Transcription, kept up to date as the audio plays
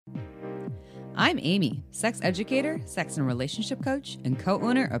I'm Amy, sex educator, sex and relationship coach, and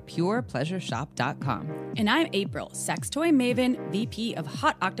co-owner of PurePleasureShop.com. And I'm April, sex toy maven, VP of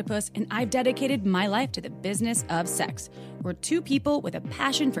Hot Octopus, and I've dedicated my life to the business of sex. We're two people with a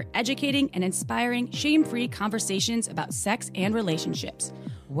passion for educating and inspiring shame-free conversations about sex and relationships.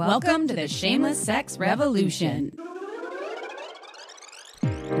 Welcome to the Shameless Sex Revolution.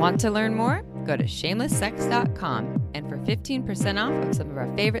 Want to learn more? Go to shamelesssex.com, and for 15% off of some of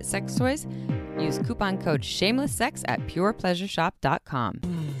our favorite sex toys, use coupon code shamelesssex at purepleasureshop.com.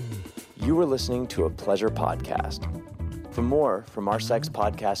 You are listening to a pleasure podcast. For more from our sex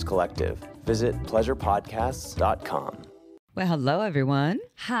podcast collective, visit pleasurepodcasts.com. Well, hello, everyone.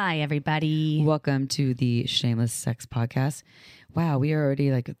 Hi, everybody. Welcome to the Shameless Sex Podcast. Wow, we are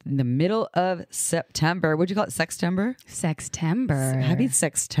already like in the middle of September. What'd you call it? Sextember? Sextember. Happy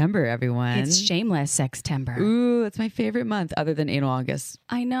Sextember, everyone. It's shameless Sextember. Ooh, it's my favorite month other than anal August.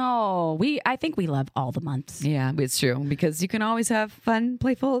 I know. I think we love all the months. Yeah, it's true because you can always have fun,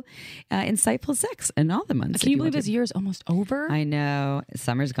 playful, insightful sex in all the months. Can you believe this year is almost over? I know.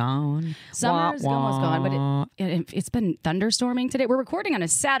 Summer's gone. Summer's almost gone, but it's been thunderstorming today. We're recording on a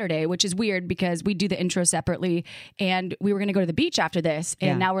Saturday, which is weird because we do the intro separately, and we were going to go to the beach after this,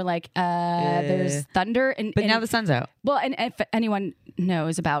 and now we're like, there's thunder, but now the sun's out. Well, and if anyone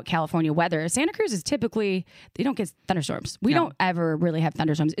knows about California weather, Santa Cruz is typically, they don't get thunderstorms. We don't ever really have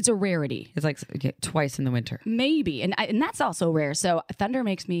thunderstorms. It's a rarity. It's like twice in the winter, maybe, and that's also rare. So thunder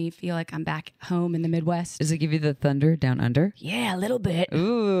makes me feel like I'm back home in the Midwest. Does it give you the thunder down under? Yeah, a little bit.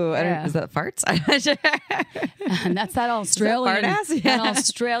 Ooh, is that farts? And that's that Australian, that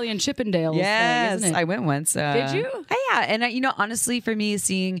Australian Chippendales yes, thing, isn't it? I went once. Did you? Yeah, and honestly, for me,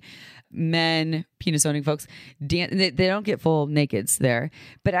 seeing men, penis owning folks dance, they don't get full nakeds there,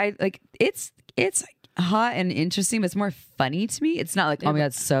 but I like it's hot and interesting, but it's more funny to me. It's not like, oh my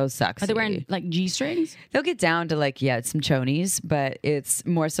God, so sexy. Are they wearing like G-strings? They'll get down to like, some chonies, but it's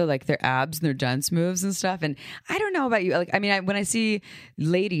more so like their abs and their dance moves and stuff. And I don't know about you. Like, I mean, when I see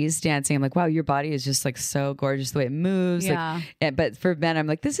ladies dancing, I'm like, wow, your body is just like so gorgeous the way it moves. Yeah. Like, but for men, I'm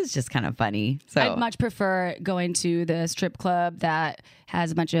like, this is just kind of funny. So I'd much prefer going to the strip club that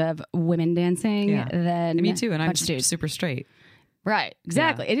has a bunch of women dancing than me too. And I'm dudes. super straight. Right,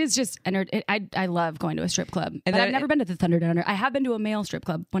 exactly. Yeah. It is just, I love going to a strip club, but I've never been to the Thunder Downer. I have been to a male strip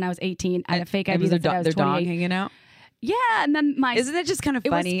club when I was 18. I had a fake ID that said I was 28. Their dong hanging out. Yeah, and then isn't it just kind of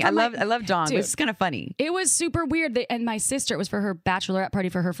funny? I love dong. Dude, it's kind of funny. It was super weird. And my sister, it was for her bachelorette party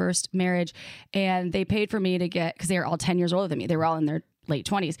for her first marriage, and they paid for me to get, because they were all 10 years older than me. They were all in their late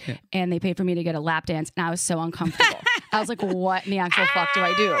 20s, and they paid for me to get a lap dance, and I was so uncomfortable. I was like, what in the actual fuck do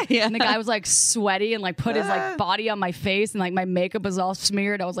I do? Yeah. And the guy was like sweaty and like put his like body on my face, and like my makeup was all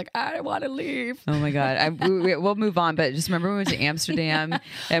smeared. I was like, I want to leave. Oh my God. We'll move on, but just remember we went to Amsterdam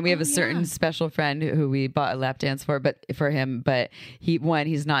and we have a certain special friend who we bought a lap dance for him, but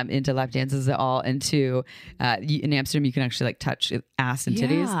he's not into lap dances at all, and two, in Amsterdam you can actually like touch ass and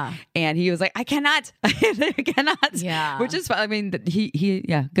titties, and he was like, I cannot. I cannot. Yeah. Which is fun. I mean, he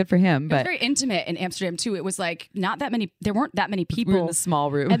good for him. But it was very intimate in Amsterdam too. It was like not that many. There weren't that many people. We were in the small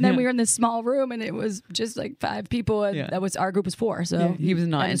room, and then we were in this small room, and it was just like 5 people, and that was our group was 4. So he was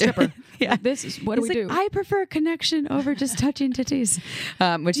not a stripper. Like, this is what do we do? I prefer connection over just touching titties.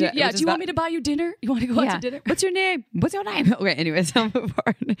 Do you want me to buy you dinner? You want to go out to dinner? What's your name? Okay, anyways, I'll move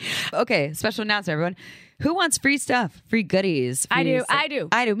forward. Okay, special announcement, everyone. Who wants free stuff? Free goodies? I do.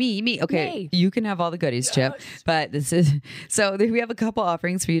 Me. Okay. Yay. You can have all the goodies, Chip. But we have a couple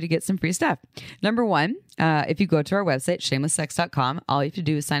offerings for you to get some free stuff. Number one, if you go to our website, shamelesssex.com, all you have to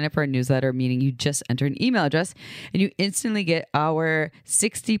do is sign up for our newsletter, meaning you just enter an email address and you instantly get our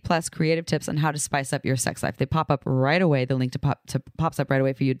 60 plus creative tips on how to spice up your sex life. They pop up right away. The link pops up right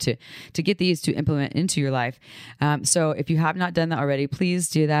away for you to get these to implement into your life. So if you have not done that already, please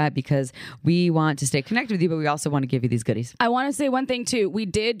do that because we want to stay connected with you, but we also want to give you these goodies. I want to say one thing too. We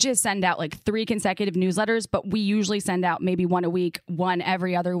did just send out like 3 consecutive newsletters, but we usually send out maybe 1 a week, 1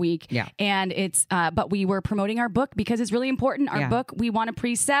 every other week. Yeah. And it's, but we were promoting our book because it's really important. Our book, we want to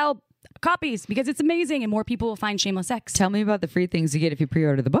pre-sell copies because it's amazing and more people will find Shameless Sex. Tell me about the free things you get if you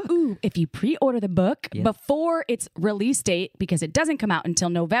pre-order the book. Ooh, if you pre-order the book before its release date, because it doesn't come out until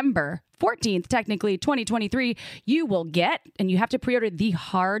November 14th, technically 2023, you will get, and you have to pre-order the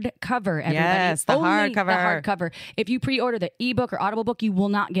hardcover, everybody. Yes, the hardcover. If you pre-order the ebook or Audible book, you will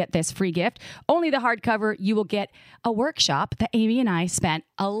not get this free gift. Only the hardcover. You will get a workshop that Amy and I spent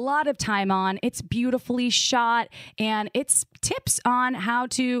a lot of time on. It's beautifully shot, and it's tips on how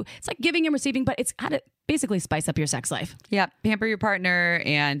to, it's like giving and receiving, but it's how to basically spice up your sex life. Yeah, pamper your partner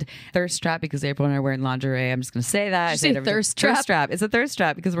and thirst trap because April and I are wearing lingerie. I'm just going to say that. Did you say thirst trap? Thirst trap. It's a thirst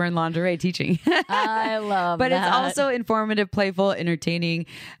trap because we're in lingerie teaching. I love but that. It's also informative, playful, entertaining.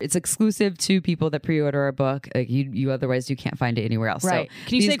 It's exclusive to people that pre-order our book. Like you otherwise you can't find it anywhere else. Right. So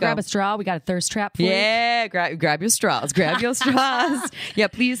Can you say grab a straw? We got a thirst trap for you. Yeah, grab your straws. Grab your straws. Yeah,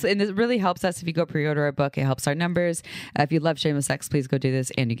 please. And it really helps us if you go pre-order our book. It helps our numbers. If you love Shameless Sex, please go do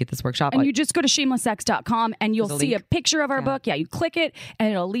this and you get this workshop. And you just go to shamelesssex.com and you'll see a picture of our book. Yeah, you click it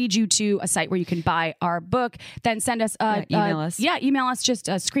and it'll lead you to a site where you can buy our book. Then send us email us. Yeah, email us just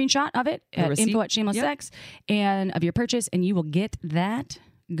a screenshot of it at info@shamelesssex and of your purchase, and you will get that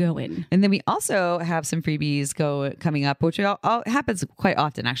going. And then we also have some freebies coming up, which all happens quite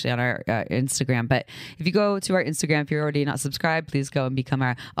often actually on our Instagram. But if you go to our Instagram, if you're already not subscribed, please go and become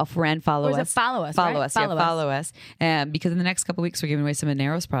a friend. Follow us. Follow us. Follow right? us. Follow us. Because in the next couple of weeks, we're giving away some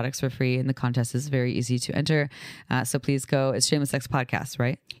Aneros products for free, and the contest is very easy to enter. So please go. It's Shameless Sex Podcast,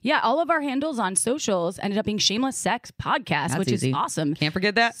 right? Yeah, all of our handles on socials ended up being Shameless Sex Podcast, which is awesome. Can't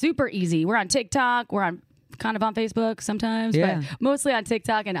forget that. Super easy. We're on TikTok. We're on kind of on Facebook sometimes, but mostly on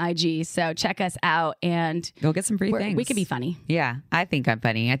TikTok and IG. So check us out and go get some free things. We can be funny. Yeah, I think I'm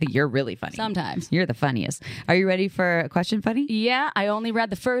funny. I think you're really funny. Sometimes. You're the funniest. Are you ready for a question, funny? Yeah, I only read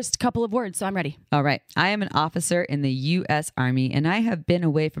the first couple of words, so I'm ready. All right. I am an officer in the U.S. Army, and I have been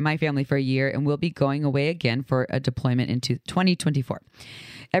away from my family for a year and will be going away again for a deployment into 2024.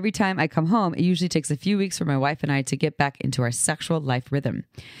 Every time I come home, it usually takes a few weeks for my wife and I to get back into our sexual life rhythm.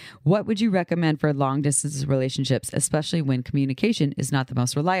 What would you recommend for long distance relationships, especially when communication is not the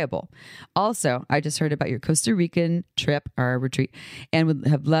most reliable? Also, I just heard about your Costa Rican trip or retreat and would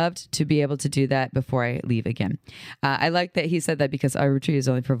have loved to be able to do that before I leave again. I like that he said that because our retreat is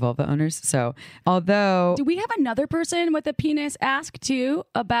only for vulva owners. So although... Do we have another person with a penis ask too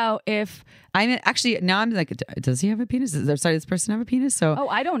about if... I'm like, does he have a penis? Does this person have a penis? So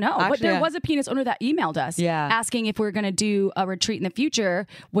I don't know. But there was a penis owner that emailed us asking if we're going to do a retreat in the future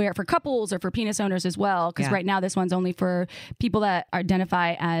where for couples or for penis owners as well. Because right now this one's only for people that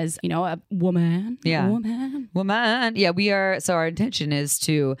identify as, a woman. Yeah. Woman. Yeah, we are. So our intention is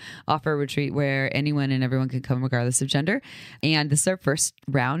to offer a retreat where anyone and everyone can come regardless of gender. And this is our first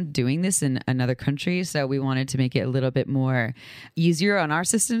round doing this in another country. So we wanted to make it a little bit more easier on our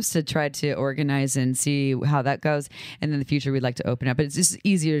systems to try to organize and see how that goes. And in the future, we'd like to open up. But it's just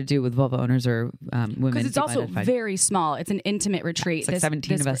easier to do with vulva owners or women. Because it's also very small. It's an intimate retreat. It's like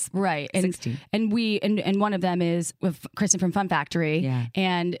 17 of us. Right. And 16. And we, and one of them is with Kristen from Fun Factory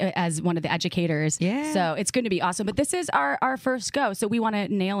and as one of the educators. Yeah. So it's going to be awesome. But this is our first go. So we want to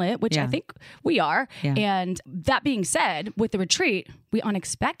nail it, which I think we are. Yeah. And that being said, with the retreat, we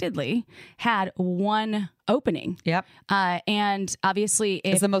unexpectedly had one opening. Yep. And obviously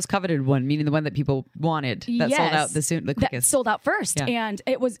it's the most coveted one, meaning the one that people wanted that sold out the quickest. That sold out first. Yeah. And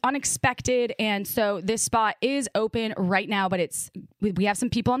it was unexpected. And so this spot is open right now, but we have some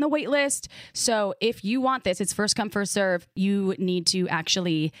people on the wait list. So if you want this, it's first come, first serve. You need to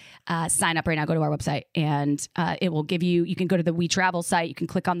actually sign up right now. Go to our website and it will give you can go to the We Travel site. You can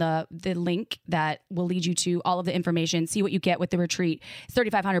click on the link that will lead you to all of the information, see what you get with the retreat. It's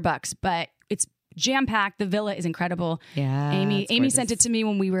 $3,500, but it's jam-packed. The villa is incredible. Yeah, Amy sent it to me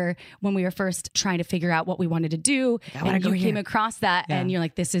when we were first trying to figure out what we wanted to do. And you came across that and you're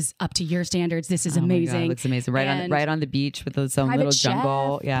like, this is up to your standards. This is amazing. God, it looks amazing. Right on the beach with its own little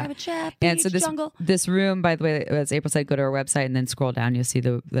jungle. Yeah. Private chef, and beach, so jungle. This room, by the way, as April said, go to our website and then scroll down. You'll see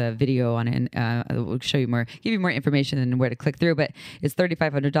the video on it and we'll show you more, give you more information and where to click through. But it's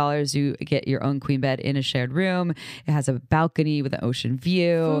 $3,500. You get your own queen bed in a shared room. It has a balcony with an ocean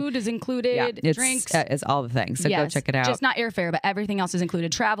view. Food is included. Drinks. It's all the things. So go check it out. Just not airfare, but everything else is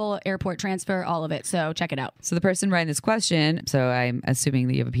included. Travel, airport transfer, all of it. So check it out. So the person writing this question, so I'm assuming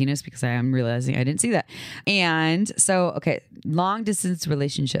that you have a penis because I am realizing I didn't see that. And so, okay, long distance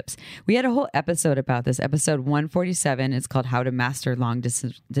relationships. We had a whole episode about this, episode 147. It's called How to Master Long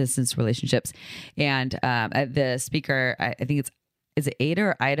Distance Relationships. And the speaker, I think is it Ada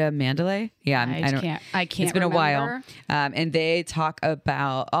or Ida Mandalay? Yeah, I can't. It's been remember. a while, and they talk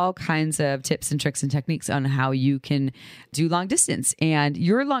about all kinds of tips and tricks and techniques on how you can do long distance. And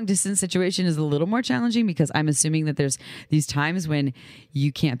your long distance situation is a little more challenging because I'm assuming that there's these times when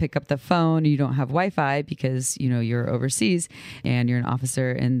you can't pick up the phone, you don't have Wi-Fi because you're overseas and you're an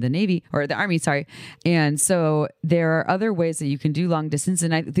officer in the Navy or the Army, sorry. And so there are other ways that you can do long distance.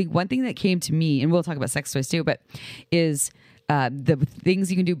 And I think one thing that came to me, and we'll talk about sex toys too, but is the things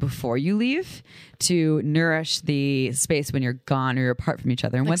you can do before you leave to nourish the space when you're gone or you're apart from each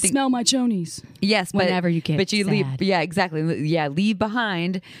other. And Like one thing, smell my chonies. yes, but whenever you get but you leave, sad. yeah, exactly, yeah, leave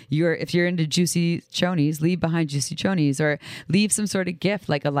behind if you're into juicy chonies, leave behind juicy chonies, or leave some sort of gift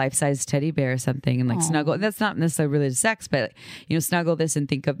like a life-size teddy bear or something, and like snuggle. That's not necessarily related to sex, but snuggle this and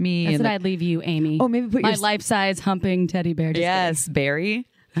think of me. That's and what I'd leave you, Amy. Oh, maybe put my your life-size humping teddy bear. Just yes, Barry. kidding.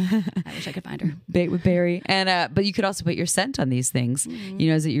 I wish I could find her. Bait with Barry. And but you could also put your scent on these things.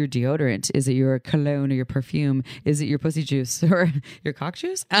 Is it your deodorant? Is it your cologne or your perfume? Is it your pussy juice or your cock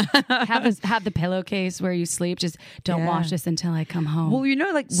juice? Have the pillowcase where you sleep. Just don't wash this until I come home. Well,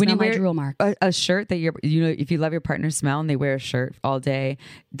 like when Smell you my wear drool marks. a shirt that if you love your partner's smell and they wear a shirt all day,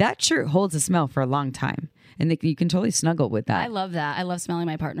 that shirt holds a smell for a long time. And you can totally snuggle with that. I love that. I love smelling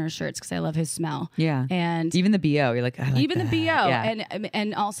my partner's shirts because I love his smell. Yeah. And even the BO, you're like, I like even that. the BO, Yeah.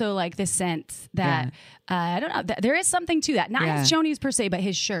 and also like the scent that I don't know. There is something to that. Not his chonies per se, but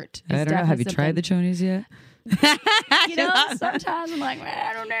his shirt. I don't know. Have you tried the chonies yet? Sometimes I'm like,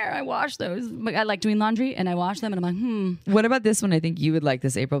 I don't know. I wash those. But I like doing laundry and I wash them and I'm like, What about this one? I think you would like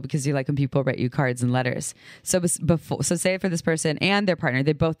this, April, because you like when people write you cards and letters. So say for this person and their partner,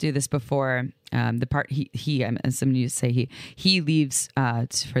 they both do this before the part I'm assuming you say he leaves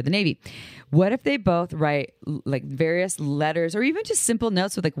for the Navy. What if they both write like various letters or even just simple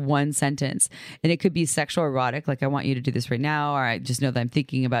notes with like one sentence, and it could be sexual erotic, like I want you to do this right now, or I just know that I'm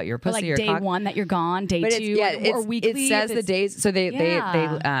thinking about your pussy like or day cock. one that you're gone, day two, or weekly. It says the days, so they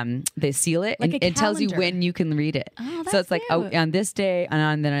seal it, Like and a it tells you calendar. when you can read it. Oh, so it's like cute. on this day,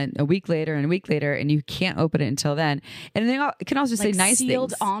 and then a week later, and a week later, and you can't open it until then. And then it can also say nice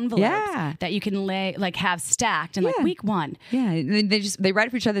sealed things. envelopes that you can have stacked and like week one. Yeah, and they write it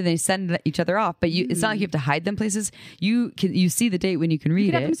for each other. They send each other off, but it's not like you have to hide them places. You see the date when you can read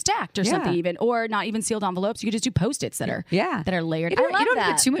You could it. have them stacked or something, even, or not even sealed envelopes. You could just do Post-its that are layered. You don't I love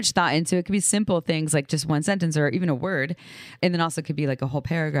that. put too much thought into it. It could be simple things like just one sentence or even a word, and then also could be like a whole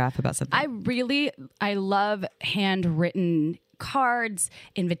paragraph about something. I love handwritten cards,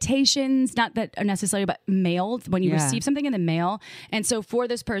 invitations, not that necessarily, but mailed when you receive something in the mail. And so for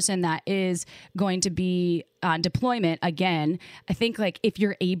this person that is going to be on deployment again, I think like if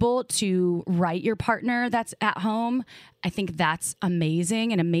you're able to write your partner that's at home, I think that's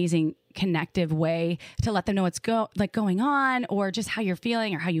amazing, an amazing connective way to let them know what's going on, or just how you're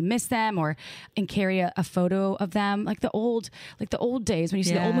feeling or how you miss them, and carry a photo of them like the old days when you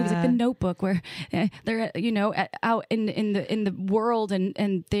see the old movies, like The Notebook, where they're out in the world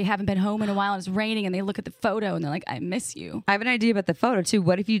and they haven't been home in a while and it's raining and they look at the photo and they're like, I miss you. I have an idea about the photo too.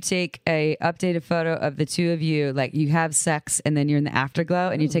 What if you take a updated photo of the two of you, like you have sex and then you're in the afterglow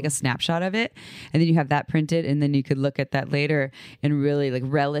and you take a snapshot of it and then you have that printed and then you could look at that later and really like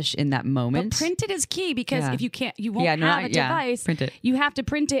relish in that moment. But printed is key because if you won't have a device, print it. You have to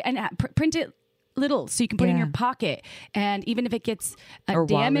print it and print it little so you can put it in your pocket, and even if it gets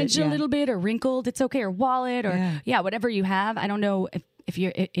damaged a little bit or wrinkled, it's okay, or wallet or whatever you have. I don't know if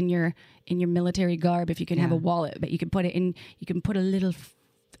you're in your military garb, if you can have a wallet, but you can put it in, you can put a little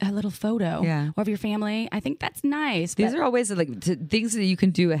photo of your family. I think that's nice. These are always like things that you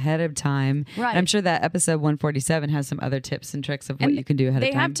can do ahead of time. Right. And I'm sure that episode 147 has some other tips and tricks of what you can do ahead of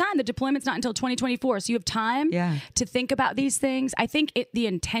time. They have time. The deployment's not until 2024, so you have time to think about these things. I think the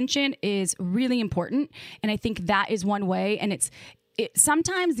intention is really important, and I think that is one way. And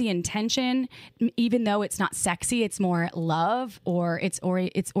sometimes the intention, even though it's not sexy, it's more love, or it's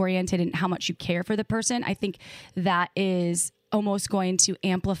oriented in how much you care for the person. I think that is almost going to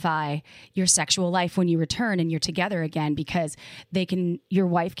amplify your sexual life when you return and you're together again, because your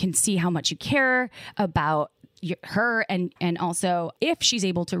wife can see how much you care about her, and also if she's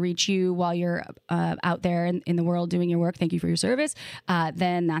able to reach you while you're out there in the world doing your work, thank you for your service,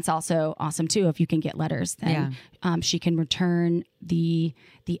 then that's also awesome too. If you can get letters, then she can return the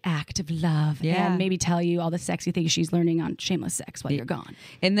act of love and maybe tell you all the sexy things she's learning on Shameless Sex while you're gone.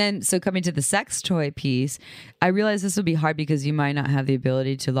 And then, so coming to the sex toy piece, I realize this will be hard because you might not have the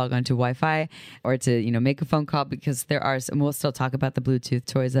ability to log on to Wi-Fi or to, make a phone call, because there are, and we'll still talk about the Bluetooth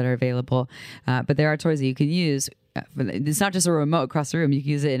toys that are available, but there are toys that you can use. It's not just a remote across the room. You can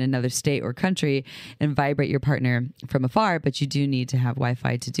use it in another state or country and vibrate your partner from afar, but you do need to have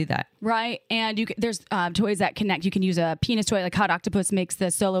Wi-Fi to do that. Right. And there's toys that connect. You can use a penis toy, like Hot Octopus makes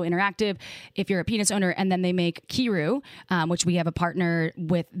the Solo Interactive if you're a penis owner, and then they make Kiru, which we have a partner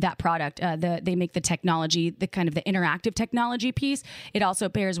with that product. They make the technology, the kind of the interactive technology piece. It also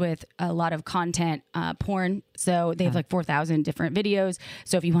pairs with a lot of content, porn So they have like 4,000 different videos.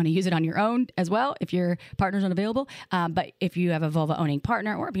 So if you want to use it on your own as well, if your partner's unavailable, but if you have a vulva owning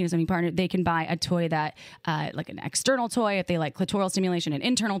partner or a penis owning partner, they can buy a toy that, like an external toy, if they like clitoral stimulation, an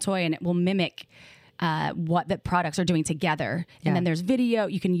internal toy, and it will mimic what the products are doing together. And then there's video.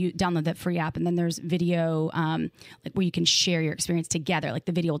 You can download that free app, and then there's video like where you can share your experience together. Like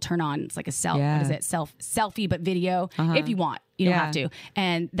the video will turn on. It's like a selfie, but video if you want. You don't have to.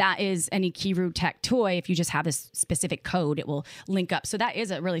 And that is any Kiru Tech toy. If you just have this specific code, it will link up. So that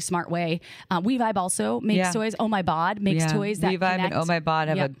is a really smart way. WeVibe also makes toys. Oh My Bod makes toys that WeVibe connect. and Oh My Bod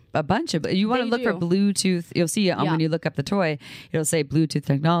have a bunch of. You want to look for Bluetooth. You'll see when you look up the toy, it'll say Bluetooth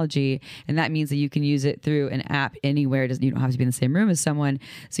technology, and that means that you can use it through an app anywhere. You don't have to be in the same room as someone.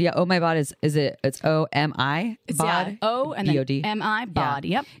 So Oh My Bod it's OMI Bod. O and B-O-D. then MI Bod.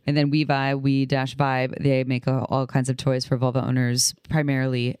 Yep. And then We-Vibe. They make all kinds of toys for vulva owners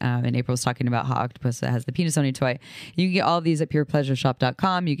primarily. And April was talking about Hot Octopus that has the penis owning toy. You can get all these at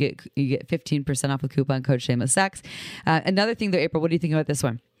purepleasureshop.com. You get 15% off with coupon code shameless sex. Another thing though, April, what do you think about this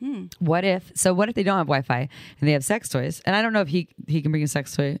one? What if they don't have Wi-Fi and they have sex toys? And I don't know if he can bring a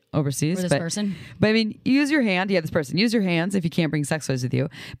sex toy overseas. For this person? But I mean, use your hand. Yeah, this person. Use your hands if you can't bring sex toys with you.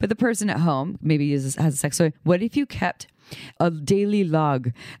 But the person at home maybe has a sex toy. What if you kept a daily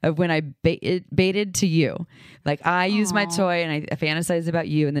log of when I baited to you? Like I use my toy and I fantasize about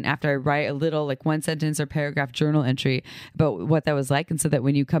you, and then after I write a little like 1 sentence or paragraph journal entry about what that was like, and so that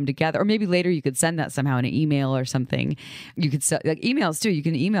when you come together, or maybe later you could send that somehow in an email or something. You could like emails too. You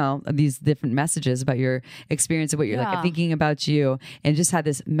can email these different messages about your experience of what you're like thinking about you, and just had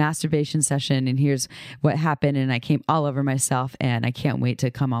this masturbation session, and here's what happened, and I came all over myself, and I can't wait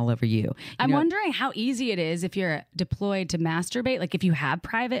to come all over you. I'm wondering how easy it is if you're deployed to masturbate, like if you have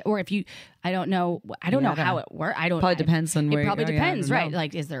private, or if you, I don't know how it works. Probably depends on where. It probably depends, right?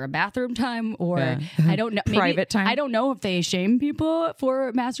 Like, is there a bathroom time, or I don't know, private time? I don't know if they shame people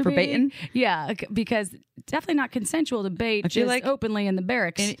for masturbating. For baiting? Yeah, because definitely not consensual to bait just like openly in the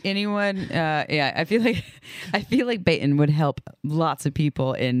barracks. Anyone? I feel like baiting would help lots of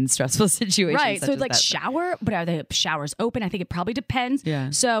people in stressful situations. Right. So like shower, but are the showers open? I think it probably depends. Yeah.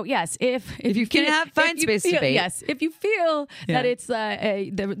 So yes, if you can find space to bait. Yes, if you feel that it's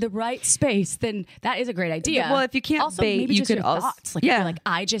the right space, then that is a great idea. Well, if you can't also, bait, maybe you just could your also thoughts. Like, you're like,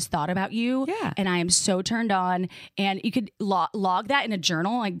 I just thought about you, and I am so turned on. And you could log that in a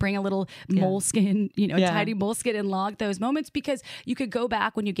journal, like bring a little moleskin, tiny moleskin, and log those moments, because you could go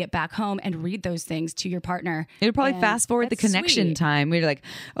back when you get back home and read those things to your partner. It'll probably fast forward the connection time. We're like,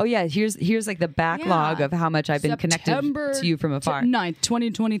 oh yeah, here's like the backlog of how much I've been connected to you from afar. 9th,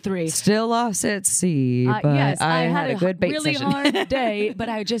 2023. Still lost at sea, but yes, I had a good bait really session. hard day,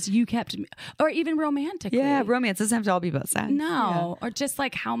 but you kept me, or even romantically. Yeah, romance doesn't have to all be about sex. No, or just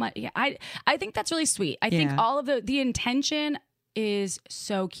like how much. Yeah, I think that's really sweet. I think all of the intention is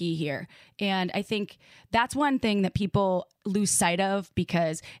so key here. And I think that's one thing that people lose sight of,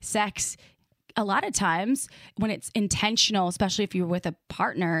 because sex, a lot of times when it's intentional, especially if you're with a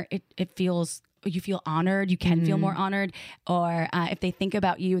partner, it feels, you feel honored. You can feel more honored, or if they think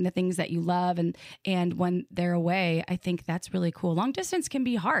about you and the things that you love, and when they're away, I think that's really cool. Long distance can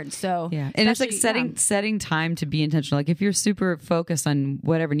be hard, so and it's like setting time to be intentional. Like if you're super focused on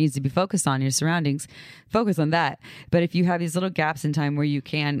whatever needs to be focused on, your surroundings, focus on that. But if you have these little gaps in time where you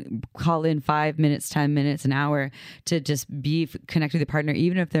can call in 5 minutes, 10 minutes, an hour to just be connected with your partner,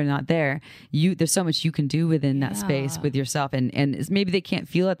 even if they're not there, there's so much you can do within that space with yourself, and maybe they can't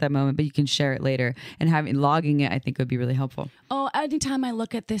feel at that moment, but you can share it later. And logging it, I think, would be really helpful. Oh, anytime I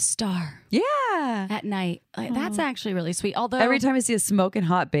look at this star, at night, that's actually really sweet. Although every time I see a smoking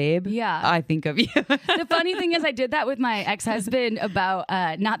hot babe, I think of you. The funny thing is, I did that with my ex-husband about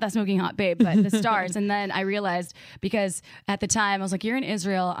not that smoking hot babe, but the stars. And then I realized, because at the time I was like, "You're in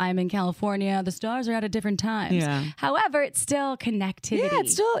Israel, I'm in California. The stars are at a different times." Yeah. However, it's still connectivity. Yeah, it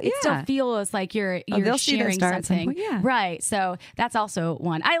still feels like you're sharing something. Right. So that's also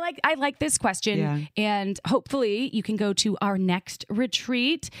one. I like this question, and hopefully you can go to our next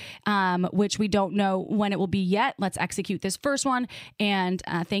retreat, which we don't know when it will be yet. Let's execute this first one, and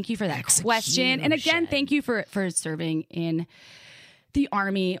thank you for that question. And again, thank you for serving in the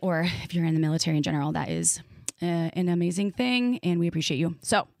Army, or if you're in the military in general. That is an amazing thing, and we appreciate you.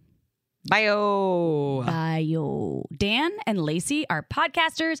 So Bio. Bio. Dan and Lacey are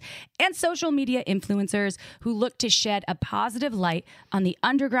podcasters and social media influencers who look to shed a positive light on the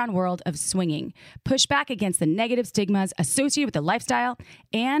underground world of swinging, push back against the negative stigmas associated with the lifestyle,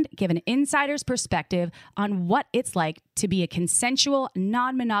 and give an insider's perspective on what it's like to be a consensual,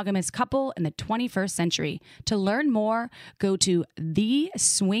 non-monogamous couple in the 21st century. To learn more, go to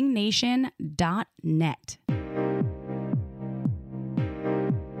theswingnation.net.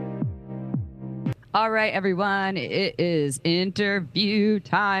 All right, everyone, it is interview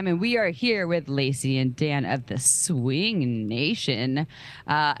time, and we are here with Lacey and Dan of the Swing Nation.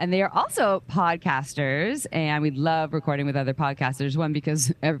 And they are also podcasters, and we love recording with other podcasters. One,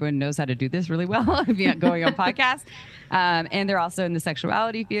 because everyone knows how to do this really well, going on podcasts. And they're also in the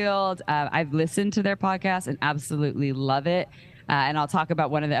sexuality field. I've listened to their podcast and absolutely love it. And I'll talk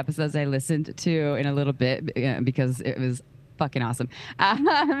about one of the episodes I listened to in a little bit because it was fucking awesome.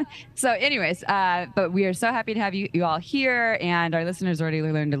 So anyways, but we are so happy to have you all here, and our listeners already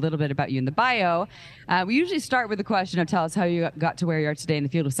learned a little bit about you in the bio. We usually start with the question of tell us how you got to where you are today in the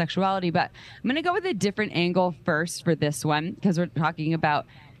field of sexuality, but I'm going to go with a different angle first for this one, because we're talking about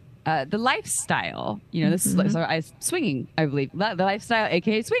the lifestyle. This is swinging, I believe. The lifestyle,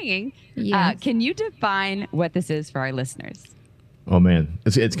 aka swinging. Yes. Can you define what this is for our listeners? Oh man,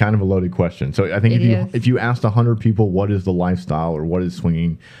 it's kind of a loaded question. So I think if you asked 100 people what is the lifestyle or what is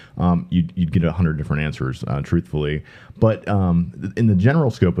swinging, you'd get 100 different answers, truthfully. But in the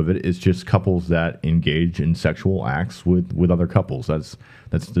general scope of it, it's just couples that engage in sexual acts with other couples. That's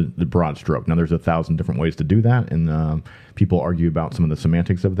the broad stroke. Now there's 1,000 different ways to do that, and people argue about some of the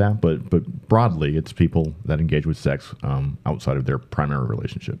semantics of that. But broadly, it's people that engage with sex outside of their primary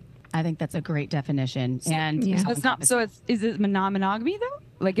relationship. I think that's a great definition. And Yeah. So it's not. So is it non-monogamy though?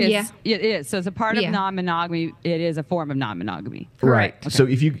 Like it is. So it's a part of non-monogamy. It is a form of non-monogamy. Right. Okay. So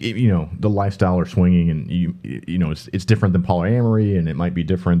if you the lifestyle or swinging, and it's different than polyamory, and it might be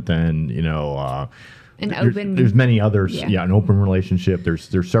different than there's many others. Yeah. An open relationship.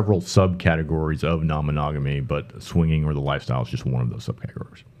 There's several subcategories of non-monogamy, but swinging or the lifestyle is just one of those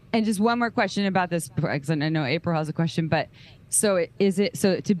subcategories. And just one more question about this, because I know April has a question, but so is it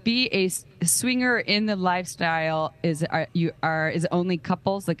to be a swinger in the lifestyle? Is it only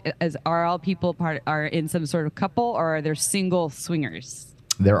couples? Like, are all people are in some sort of couple, or are there single swingers?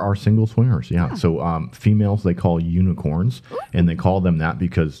 There are single swingers, yeah. So females they call unicorns, and they call them that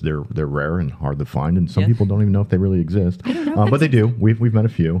because they're rare and hard to find, and some people don't even know if they really exist. But they do. We've met a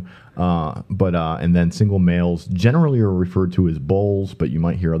few. And then single males generally are referred to as bulls, but you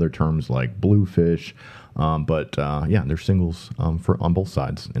might hear other terms like bluefish. They're singles on both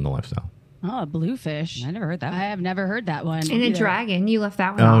sides in the lifestyle. Oh, bluefish. I never heard that. I have never heard that one. And either. a dragon. You left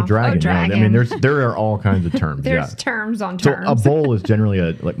that one Oh, off. dragon. Dragon. I mean, there are all kinds of terms. There's terms on So terms. a bull is generally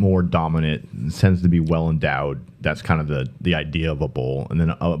a more dominant, tends to be well endowed. That's kind of the idea of a bull. And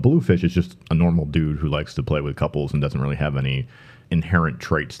then a bluefish is just a normal dude who likes to play with couples and doesn't really have any inherent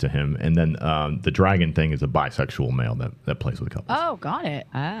traits to him. And then the dragon thing is a bisexual male that plays with couples. Oh, got it.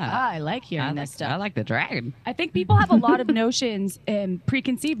 I like hearing this stuff. I like the dragon. I think people have a lot of notions and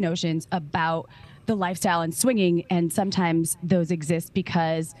preconceived notions about the lifestyle and swinging, and sometimes those exist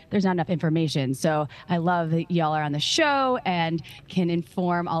because there's not enough information. So I love that y'all are on the show and can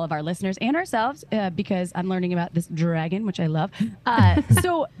inform all of our listeners and ourselves because I'm learning about this dragon, which I love.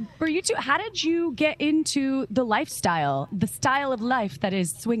 So for you two, how did you get into the lifestyle, the style of life that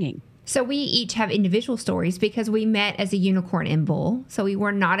is swinging? So we each have individual stories because we met as a unicorn and bull. So we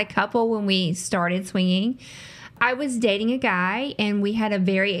were not a couple when we started swinging. I was dating a guy, and we had a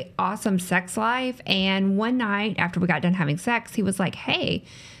very awesome sex life. And one night after we got done having sex, he was like, hey,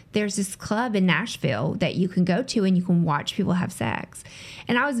 there's this club in Nashville that you can go to and you can watch people have sex.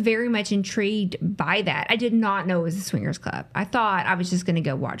 And I was very much intrigued by that. I did not know it was a swingers club. I thought I was just going to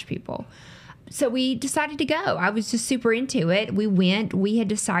go watch people. So we decided to go. I was just super into it. We went. We had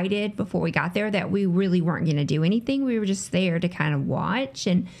decided before we got there that we really weren't going to do anything. We were just there to kind of watch.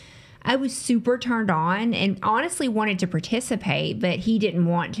 And I was super turned on and honestly wanted to participate, but he didn't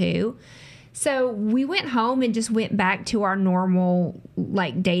want to. So we went home and just went back to our normal,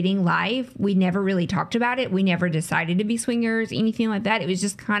 dating life. We never really talked about it. We never decided to be swingers, anything like that. It was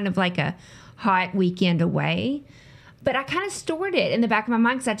just kind of like a hot weekend away. But I kind of stored it in the back of my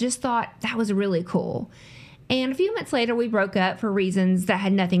mind because I just thought that was really cool. And a few months later, we broke up for reasons that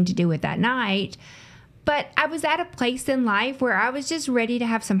had nothing to do with that night. But I was at a place in life where I was just ready to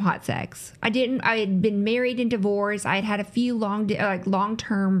have some hot sex. I had been married and divorced. I had had a few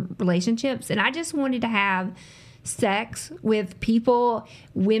long-term relationships, and I just wanted to have sex with people,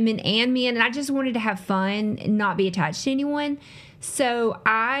 women and men, and I just wanted to have fun and not be attached to anyone. So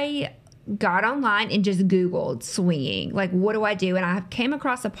I got online and just Googled swinging. Like, what do I do? And I came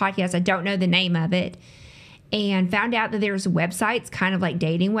across a podcast. I don't know the name of it. And found out that there's websites, kind of like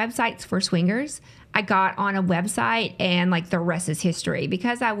dating websites for swingers. I got on a website and like the rest is history.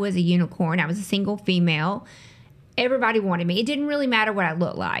 Because I was a unicorn, I was a single female. Everybody wanted me. It didn't really matter what I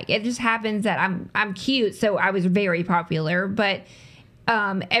looked like. It just happens that I'm cute, so I was very popular. But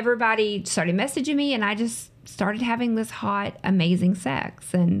everybody started messaging me, and I just started having this hot, amazing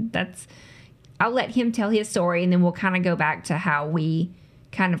sex. And I'll let him tell his story, and then we'll kind of go back to how we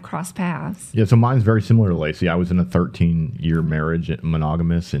kind of cross paths. Yeah, so mine's very similar to Lacey. I was in a 13-year marriage,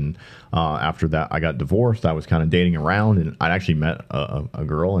 monogamous, and after that I got divorced. I was kind of dating around, and I actually met a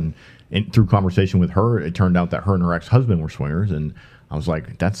girl, and through conversation with her, it turned out that her and her ex-husband were swingers, and I was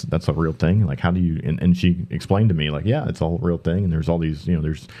like, that's a real thing. Like, how do you, and she explained to me, like, yeah, it's a whole real thing. And there's all these,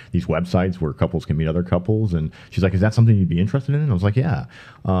 there's these websites where couples can meet other couples. And she's like, is that something you'd be interested in? And I was like, yeah,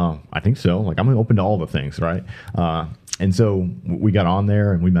 I think so. Like, I'm open to all the things, right? And so we got on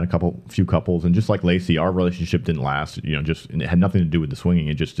there and we met a few couples, and just like Lacey, our relationship didn't last. It had nothing to do with the swinging.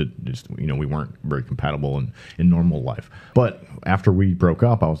 It just we weren't very compatible in normal life. But after we broke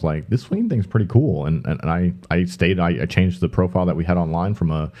up, I was like, this swinging thing's pretty cool. And I changed the profile that we had online from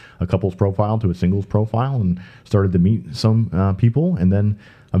a couple's profile to a singles profile, and started to meet some people. And then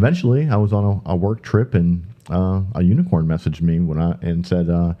eventually, I was on a work trip, and a unicorn messaged me and said,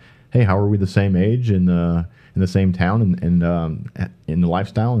 "Hey, how are we the same age in the same town and in the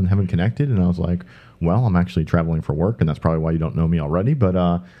lifestyle and haven't connected?" And I was like, well, I'm actually traveling for work, and that's probably why you don't know me already.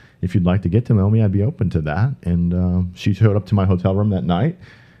 But if you'd like to get to know me, I'd be open to that. And she showed up to my hotel room that night.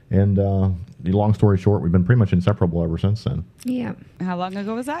 And long story short, we've been pretty much inseparable ever since then. Yeah. How long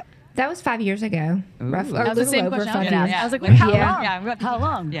ago was that? That was 5 years ago. That was the same question I was years. I was like, wait, how Yeah. long? Yeah, How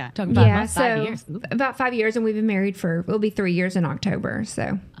long? Yeah. Talking about Yeah, 5 years. so about 5 years, and we've been married it'll be 3 years in October.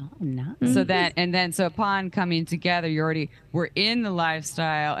 So Oh, nice. So upon coming together, you already were in the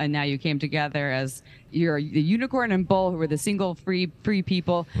lifestyle, and now you came together as you're the unicorn and Bull, who were the single free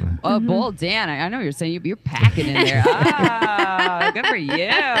people. Oh, Bull, Dan, I know you're saying you're packing in there. Good for you.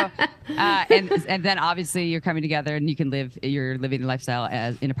 And then obviously you're coming together, and you're living the lifestyle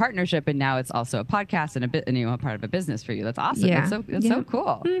as in a partnership, and now it's also a podcast and a part of a business for you. That's awesome. Yeah. That's so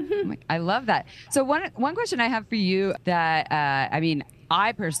cool. I love that. So one question I have for you that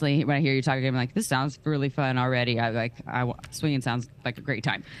I personally, when I hear you talking, I'm like, this sounds really fun already. Swinging sounds like a great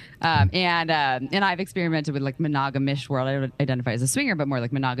time. And I've experimented with like monogamish world. I don't identify as a swinger, but more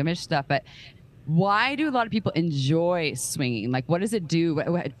like monogamish stuff. But why do a lot of people enjoy swinging? Like, what does it do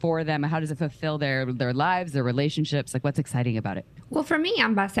for them? How does it fulfill their lives, their relationships? Like, what's exciting about it? Well, for me,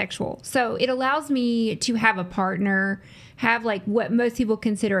 I'm bisexual. So it allows me to have a partner, have like what most people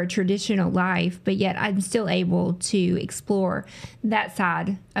consider a traditional life, but yet I'm still able to explore that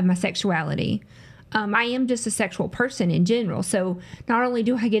side of my sexuality. I am just a sexual person in general. So not only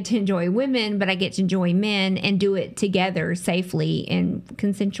do I get to enjoy women, but I get to enjoy men and do it together safely and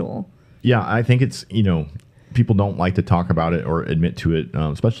consensual. Yeah, I think it's, people don't like to talk about it or admit to it,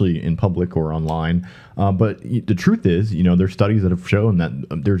 especially in public or online. But the truth is, there's studies that have shown that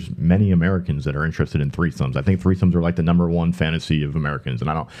there's many Americans that are interested in threesomes. I think threesomes are like the number one fantasy of Americans. And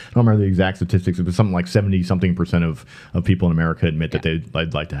I don't remember the exact statistics, but something like 70-something% of people in America admit that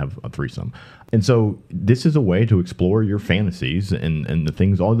they'd like to have a threesome. And so this is a way to explore your fantasies and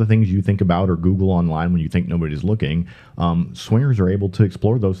all the things you think about or Google online when you think nobody's looking. Swingers are able to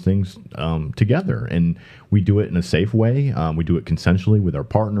explore those things together. And we do it in a safe way. We do it consensually with our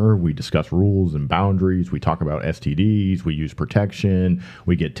partner. We discuss rules and boundaries. We talk about STDs. We use protection.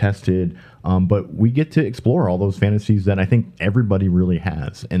 We get tested. But we get to explore all those fantasies that I think everybody really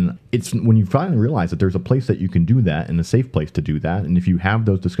has. And it's when you finally realize that there's a place that you can do that and a safe place to do that. And if you have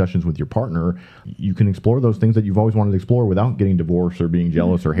those discussions with your partner, you can explore those things that you've always wanted to explore without getting divorced or being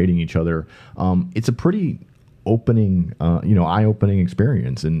jealous or hating each other. It's a pretty eye-opening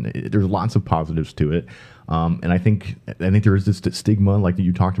experience, and there's lots of positives to it. And I think there is this stigma, like that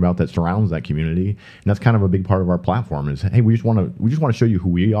you talked about, that surrounds that community, and that's kind of a big part of our platform. Is, hey, we just want to show you who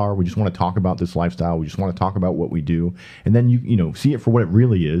we are. We just want to talk about this lifestyle. We just want to talk about what we do, and then you see it for what it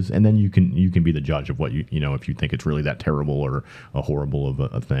really is, and then you can be the judge of what if you think it's really that terrible or a horrible of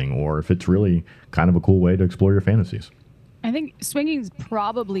a thing, or if it's really kind of a cool way to explore your fantasies. I think swinging's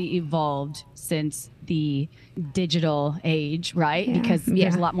probably evolved since the digital age, right? Yeah. Because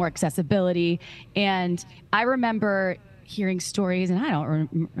there's a lot more accessibility. And I remember hearing stories, and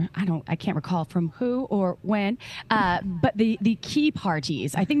I can't recall from who or when, but the key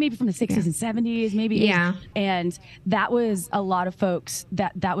parties, I think maybe from the 60s and 70s, maybe. Yeah. And that was a lot of folks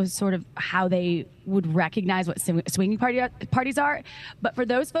that was sort of how they would recognize what swinging parties are. But for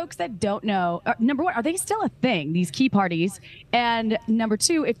those folks that don't know, number one, are they still a thing, these key parties? And number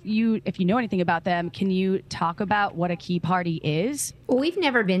two, if you know anything about them, can you talk about what a key party is? Well, we've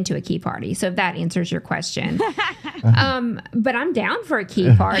never been to a key party, so if that answers your question. But I'm down for a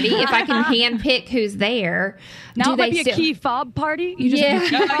key party if I can handpick who's there. Now it might be a key fob party. You just have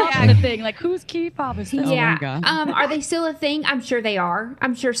key fob the thing. Like, who's key fob is this? Yeah. Oh my God. Are they still a thing? I'm sure they are.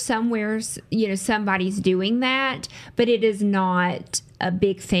 I'm sure somewhere's, somebody's doing that, but it is not a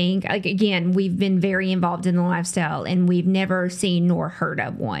big thing. Like, again, we've been very involved in the lifestyle and we've never seen nor heard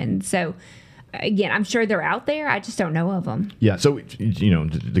of one. So again, I'm sure they're out there. I just don't know of them. Yeah. So,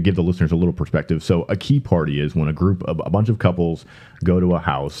 to give the listeners a little perspective. So a key party is when a bunch of couples go to a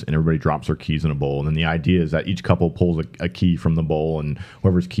house and everybody drops their keys in a bowl. And then the idea is that each couple pulls a key from the bowl, and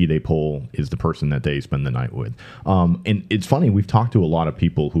whoever's key they pull is the person that they spend the night with. And it's funny. We've talked to a lot of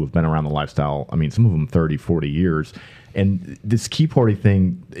people who have been around the lifestyle. I mean, some of them 30, 40 years. And this key party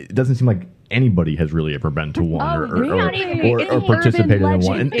thing, it doesn't seem like anybody has really ever been to one or participated in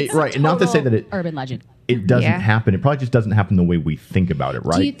one. And right. And not to say that urban legend. It doesn't happen. It probably just doesn't happen the way we think about it,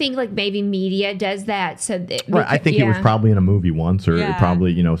 right? Do you think like maybe media does that? Right. I think it was probably in a movie once, or it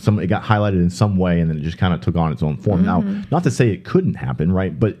probably, it got highlighted in some way and then it just kind of took on its own form. Mm-hmm. Now, not to say it couldn't happen,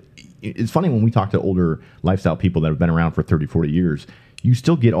 right? But it's funny when we talk to older lifestyle people that have been around for 30, 40 years, you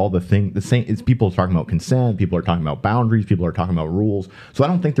still get all the same. It's people talking about consent. People are talking about boundaries. People are talking about rules. So I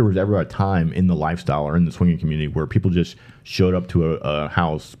don't think there was ever a time in the lifestyle or in the swinging community where people just showed up to a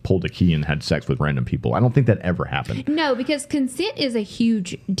house, pulled a key, and had sex with random people. I don't think that ever happened. No, because consent is a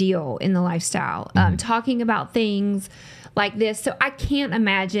huge deal in the lifestyle. Talking about things like this. So I can't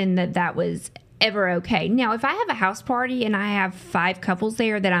imagine that was ever okay. Now, if I have a house party and I have 5 couples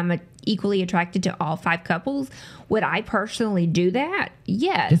there that I'm equally attracted to all 5 couples, would I personally do that?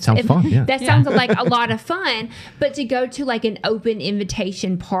 Yes. It sounds fun. Yeah. That sounds like a lot of fun. But to go to like an open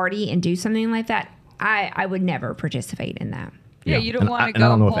invitation party and do something like that, I would never participate in that. Yeah, you don't want to go. And I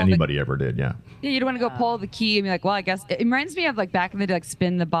don't know if anybody ever did. Yeah. Yeah, you don't want to go pull the key and be like, well, I guess it reminds me of like back in the day, like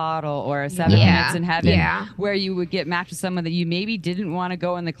Spin the Bottle or 7 Minutes in Heaven, where you would get matched with someone that you maybe didn't want to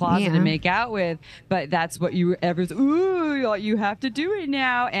go in the closet and make out with, but that's what you you have to do it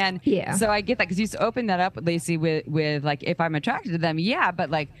now. And so I get that because you used to open that up, Lacey, with like if I'm attracted to them, but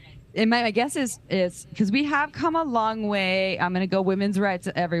like. And my guess is because we have come a long way. I'm going to go women's rights,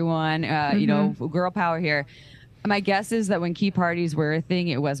 everyone. Girl power here. My guess is that when key parties were a thing,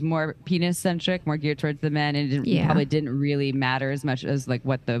 it was more penis-centric, more geared towards the men, and it probably didn't really matter as much as like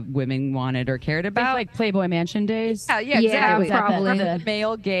what the women wanted or cared about. Like Playboy Mansion days. Yeah, exactly. Probably. The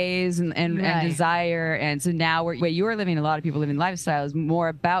male gaze and desire. And so now where you are living, a lot of people living lifestyle is more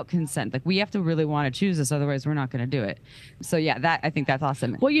about consent. Like we have to really want to choose this, otherwise we're not going to do it. So I think that's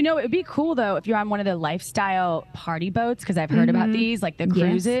awesome. Well, it would be cool though if you're on one of the lifestyle party boats, because I've heard about these, like the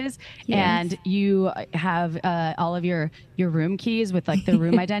cruises, and you have all of your room keys with like the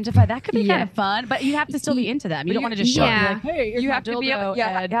room identifier. That could be kind of fun, but you have to still be into them. You don't want to just show up and be like, hey, you have to be able, you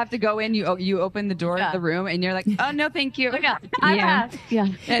have to go in, you open the door of the room and you're like, oh no, thank you. And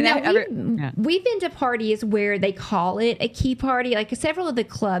we've been to parties where they call it a key party. Like several of the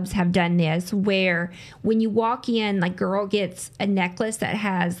clubs have done this, where when you walk in, like girl gets a necklace that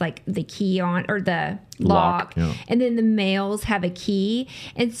has like the key on or the lock. And then the males have a key.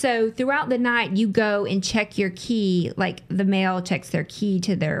 And so throughout the night you go and check your key, like the male checks their key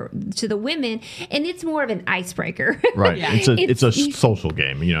to the women, and it's more of an icebreaker. Right. It's a social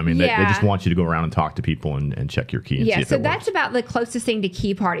game. They just want you to go around and talk to people and check your key and see if it that's works. about the closest thing to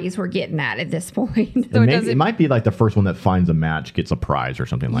key parties we're getting at this point. So it might be like the first one that finds a match gets a prize or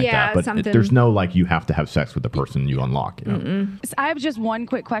something like that. But there's no like you have to have sex with the person you unlock. So I have just one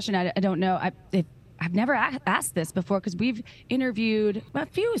quick question. I don't know if I've never asked this before, because we've interviewed a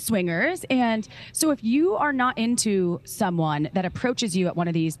few swingers. And so if you are not into someone that approaches you at one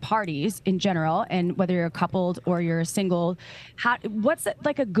of these parties in general, and whether you're coupled or you're single, what's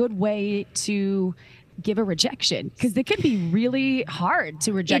like a good way to give a rejection? Because it can be really hard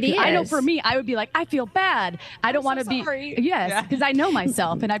to reject. I know for me, I would be like, I feel bad. I don't want to be. Yes, because I know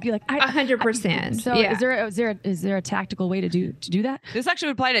myself, and I'd be like, 100%. So is there a tactical way to do that? This actually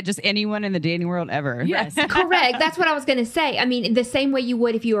would apply to just anyone in the dating world ever. Yes, correct. That's what I was going to say. I mean, the same way you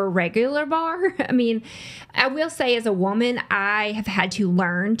would if you were a regular bar. I mean, I will say as a woman, I have had to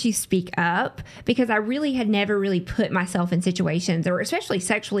learn to speak up, because I really had never really put myself in situations, or especially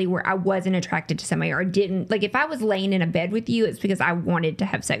sexually, where I wasn't attracted to somebody, or didn't, like if I was laying in a bed with you, it's because I wanted to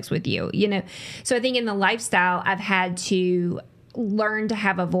have sex with you, So I think in the lifestyle, I've had to learn to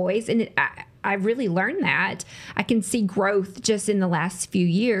have a voice, and I really learned that. I can see growth just in the last few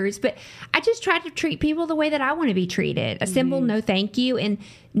years, but I just try to treat people the way that I want to be treated. A simple no thank you, and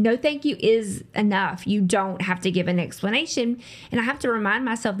no thank you is enough. You don't have to give an explanation. And I have to remind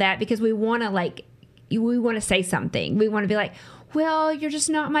myself that, because we want to say something. We want to be like, well, you're just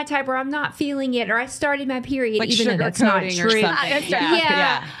not my type, or I'm not feeling it, or I started my period, like even though that's not true.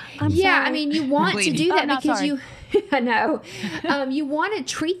 Yeah. I mean, you want to do that because sorry. I know. You want to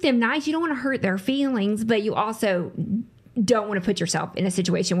treat them nice. You don't want to hurt their feelings, but you also don't want to put yourself in a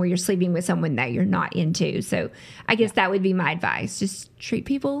situation where you're sleeping with someone that you're not into. So I guess that would be my advice. Just treat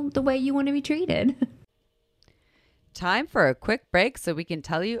people the way you want to be treated. Time for a quick break so we can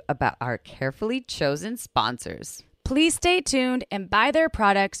tell you about our carefully chosen sponsors. Please stay tuned and buy their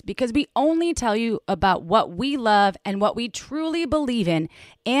products, because we only tell you about what we love and what we truly believe in,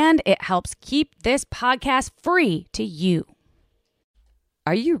 and it helps keep this podcast free to you.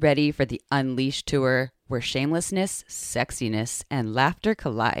 Are you ready for the Unleashed tour, where shamelessness, sexiness, and laughter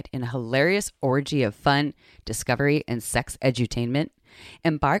collide in a hilarious orgy of fun, discovery, and sex edutainment?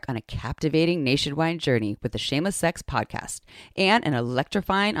 Embark on a captivating nationwide journey with the Shameless Sex podcast and an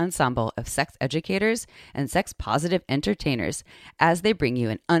electrifying ensemble of sex educators and sex-positive entertainers as they bring you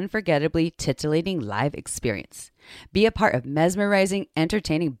an unforgettably titillating live experience. Be a part of mesmerizing,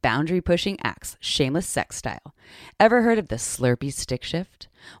 entertaining, boundary-pushing acts, shameless sex style. Ever heard of the Slurpee stick shift?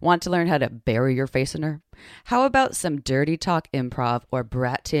 Want to learn how to bury your face in her? How about some dirty talk improv or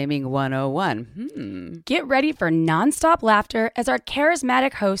brat taming 101? Get ready for nonstop laughter as our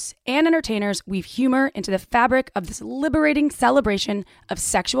charismatic hosts and entertainers weave humor into the fabric of this liberating celebration of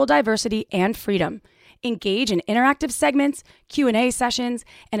sexual diversity and freedom. Engage in interactive segments, Q&A sessions,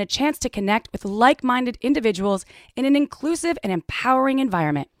 and a chance to connect with like-minded individuals in an inclusive and empowering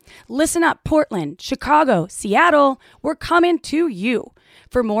environment. Listen up, Portland, Chicago, Seattle, we're coming to you.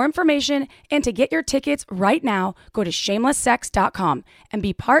 For more information and to get your tickets right now, go to shamelesssex.com and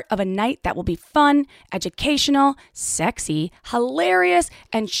be part of a night that will be fun, educational, sexy, hilarious,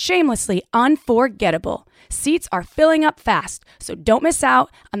 and shamelessly unforgettable. Seats are filling up fast, so don't miss out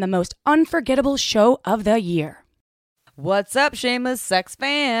on the most unforgettable show of the year. What's up, Shameless Sex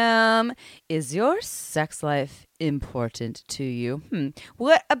fam? Is your sex life important to you?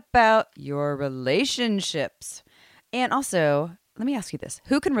 What about your relationships? And also, let me ask you this.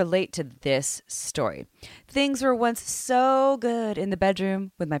 Who can relate to this story? Things were once so good in the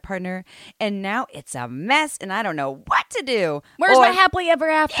bedroom with my partner, and now it's a mess, and I don't know what to do. Where's my happily ever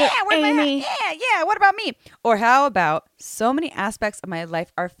after, Amy? Yeah, what about me? Or how about so many aspects of my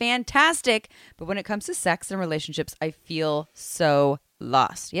life are fantastic, but when it comes to sex and relationships, I feel so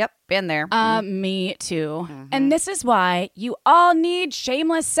lost. Yep, been there. Me too. And this is why you all need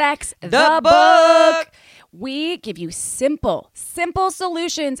Shameless Sex, the book. We give you simple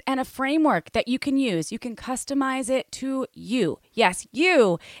solutions and a framework that you can use. You can customize it to you. Yes,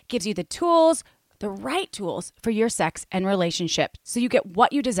 you. It gives you the tools, the right tools for your sex and relationship, so you get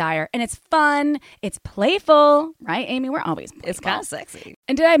what you desire. And it's fun. It's playful. Right, Amy? We're always playful. It's kind of sexy.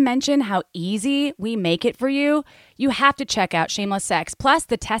 And did I mention how easy we make it for you? You have to check out Shameless Sex. Plus,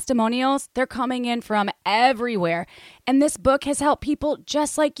 the testimonials, they're coming in from everywhere. And this book has helped people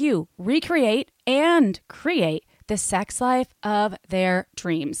just like you recreate and create the sex life of their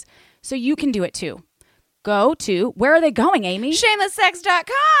dreams. So you can do it too. Go to, where are they going, Amy?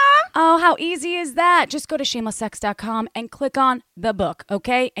 Shamelesssex.com. Oh, how easy is that? Just go to shamelesssex.com and click on the book,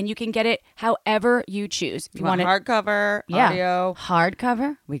 okay? And you can get it however you choose. If you want hardcover, audio.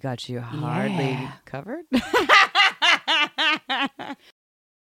 Hardcover? We got you hardly covered.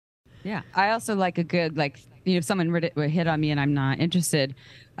 Yeah. I also like a good, if someone would hit on me and I'm not interested,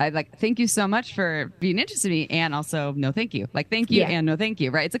 I thank you so much for being interested in me, and also no thank you. Thank you and no thank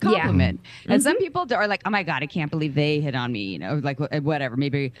you, right? It's a compliment. Yeah. And some people are like, oh my God, I can't believe they hit on me, whatever.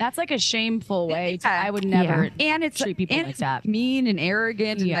 Maybe that's a shameful way. I would never and it's treat people like that. Mean and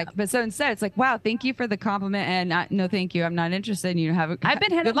arrogant. And but so instead it's like, wow, thank you for the compliment, and no thank you. I'm not interested. And I've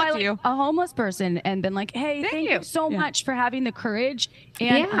been hit by a homeless person and been like, hey, thank you so much for having the courage.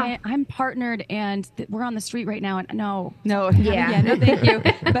 And I'm partnered and we're on the street right now. And no, thank you.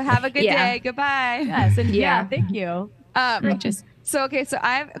 But have a good day. Goodbye. Yes, and thank you. So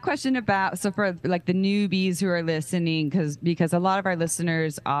I have a question about, for the newbies who are listening, because a lot of our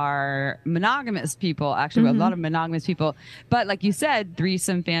listeners are monogamous people, actually, a lot of monogamous people. But like you said,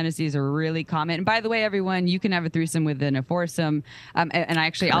 threesome fantasies are really common. And by the way, everyone, you can have a threesome within a foursome. And I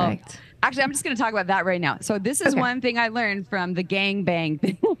actually, Actually, I'm just going to talk about that right now. So this is one thing I learned from the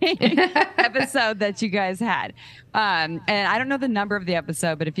gangbang episode that you guys had. And I don't know the number of the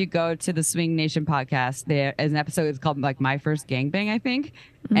episode, but if you go to the Swing Nation podcast, there is an episode that's called like My First Gangbang, I think,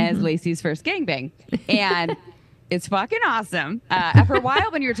 as Lacey's first gangbang. And it's fucking awesome. For a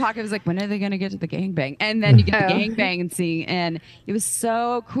while when you were talking, it was like, when are they going to get to the gangbang? And then you get the gangbang scene, and it was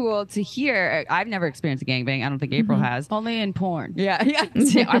so cool to hear. I've never experienced a gangbang. I don't think April has. Only in porn. Yeah.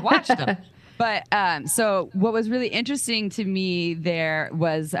 I watched them. But so what was really interesting to me there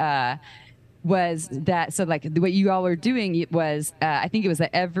was that, so like what you all were doing was, I think it was that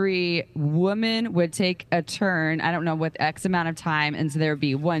every woman would take a turn. I don't know what X amount of time. And so there would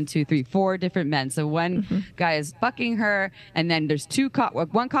be 1, 2, 3, 4 different men. So one guy is fucking her. And then there's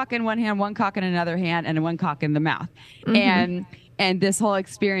one cock in one hand, one cock in another hand, and one cock in the mouth. And this whole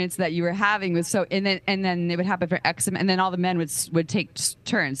experience that you were having was so, and then it would happen for X, and then all the men would take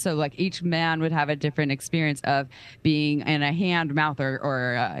turns. So like each man would have a different experience of being in a hand, mouth,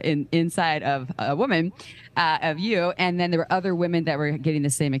 or inside of a woman, of you. And then there were other women that were getting the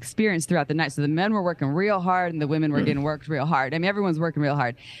same experience throughout the night. So the men were working real hard, and the women were getting worked real hard. I mean, everyone's working real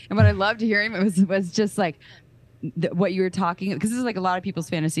hard. And what I loved hearing was just like what you were talking, because this is like a lot of people's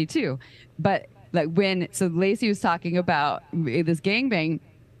fantasy too, but. Like so Lacey was talking about this gangbang,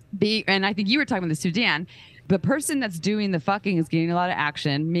 and I think you were talking about this too, Dan. The person that's doing the fucking is getting a lot of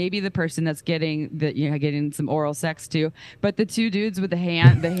action. Maybe the person that's getting some oral sex too. But the two dudes with the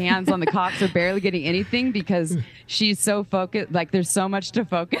hands on the cocks are barely getting anything because she's so focused. Like there's so much to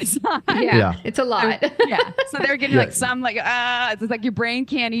focus on. Yeah. It's a lot. So they're getting like some like it's like your brain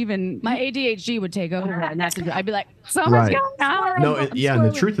can't even. My ADHD would take over, and I'd be like, so much going on. No, and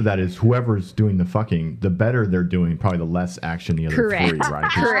the truth of that is, whoever's doing the fucking, the better they're doing, probably the less action the other three, right?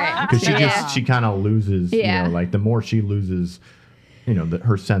 Correct. Because she kind of loses. You know, like the more she loses, you know,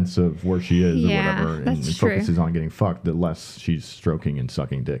 her sense of where she is or whatever, and focuses on getting fucked, the less she's stroking and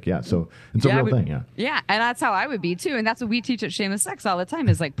sucking dick. Yeah, so it's a real thing. Yeah, and that's how I would be too, and that's what we teach at Shameless Sex all the time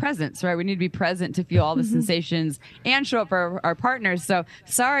is like presence, right? We need to be present to feel all the sensations and show up for our partners. So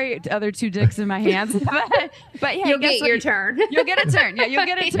sorry to other two dicks in my hands, but yeah, you'll get your turn. You'll get a turn. Yeah, you'll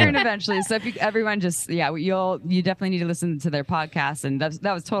get a turn eventually. So if everyone just you definitely need to listen to their podcast, and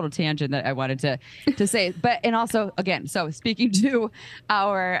that was total tangent that I wanted to say. But and also again, so speaking to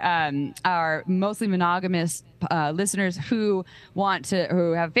our mostly monogamous listeners who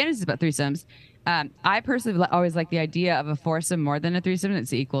have fantasies about threesomes. I personally always like the idea of a foursome more than a threesome.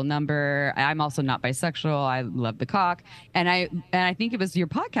 It's an equal number. I'm also not bisexual. I love the cock, and I think it was your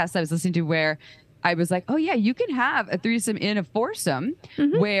podcast I was listening to where I was like, oh yeah, you can have a threesome in a foursome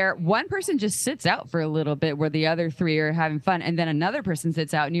where one person just sits out for a little bit where the other three are having fun, and then another person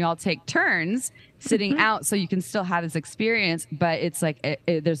sits out, and you all take turns sitting out, so you can still have this experience, but it's like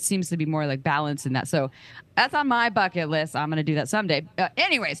there seems to be more like balance in that. So that's on my bucket list. I'm gonna do that someday.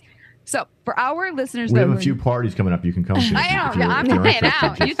 Anyways. So for our listeners, we have a few parties coming up you can come to. I know. I'm playing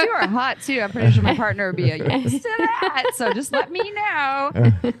out. You two are hot too. I'm pretty sure my partner would be a yes to that. So just let me know.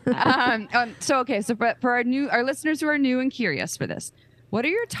 So for our listeners who are new and curious for this, what are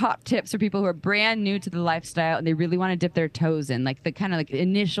your top tips for people who are brand new to the lifestyle and they really want to dip their toes in, like the kind of like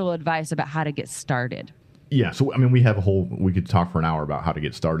initial advice about how to get started? Yeah. So I mean, we could talk for an hour about how to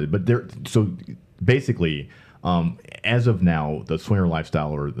get started, but basically. As of now, the swinger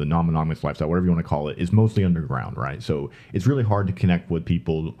lifestyle or the non-monogamous lifestyle, whatever you want to call it, is mostly underground, right? So it's really hard to connect with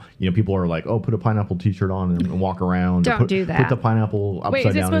people. You know, people are like, "Oh, put a pineapple T-shirt on and walk around." Don't do that. Put the pineapple upside down. Wait,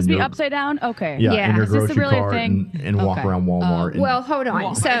 is it supposed to be upside down? Okay. Yeah. In your Is this grocery a really cart thing? and walk around Walmart. Well, hold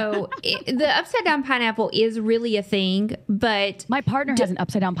on. So the upside down pineapple is really a thing, but my partner has an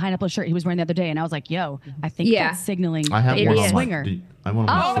upside down pineapple shirt he was wearing the other day, and I was like, "Yo, I think that's signaling." I have that one you're a on swinger. I want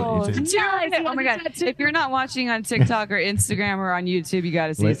to Oh my god! If you're not watching on TikTok or Instagram or on YouTube, you got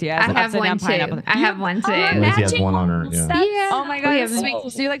to see this. He has an upside down pineapple. I have one too. Lacey has one on her. Yeah. Oh my god!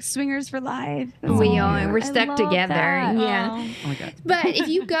 So you're like swingers for life. We are. We're stuck together. That. Yeah. Oh my god! But if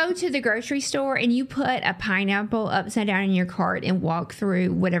you go to the grocery store and you put a pineapple upside down in your cart and walk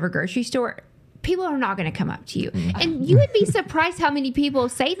through whatever grocery store, people are not going to come up to you. And you would be surprised how many people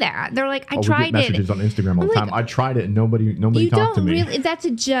say that. They're like, I tried we get messages on Instagram all the time. I tried it and nobody talked to me. That's a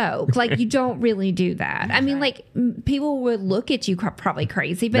joke. Like, you don't really do that. I mean, like, people would look at you probably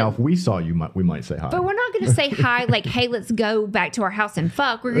crazy. But now, if we saw you, we might say hi. But we're not going to say hi like, hey, let's go back to our house and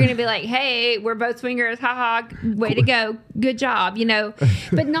fuck. We're going to be like, hey, we're both swingers. Ha ha. Way to go. Good job. You know,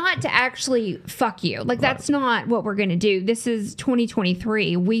 but not to actually fuck you. Like, that's not what we're going to do. This is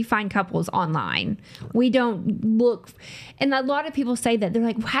 2023. We find couples online. We don't look, and a lot of people say that they're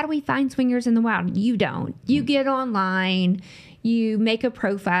like, how do we find swingers in the wild? You don't. You get online, you make a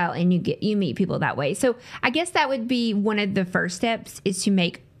profile and you meet people that way. So I guess that would be one of the first steps, is to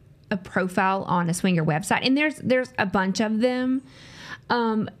make a profile on a swinger website. And there's a bunch of them.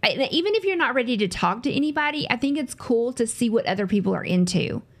 Even if you're not ready to talk to anybody, I think it's cool to see what other people are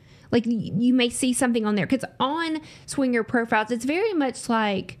into. Like, you may see something on there, because on swinger profiles, it's very much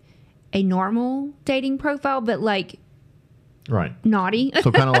like a normal dating profile, but like naughty.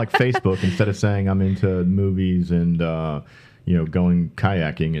 So kind of like Facebook, instead of saying I'm into movies and going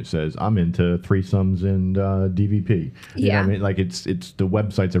kayaking, it says I'm into threesomes and DVP. You know what I mean? Like, it's the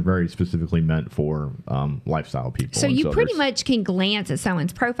websites are very specifically meant for lifestyle people. So you pretty much can glance at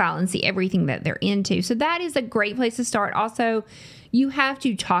someone's profile and see everything that they're into. So that is a great place to start. Also, you have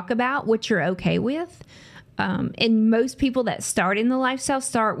to talk about what you're okay with. And most people that start in the lifestyle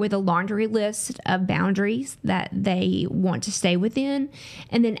start with a laundry list of boundaries that they want to stay within.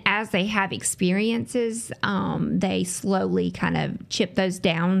 And then as they have experiences, they slowly kind of chip those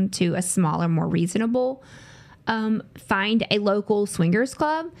down to a smaller, more reasonable. Find a local swingers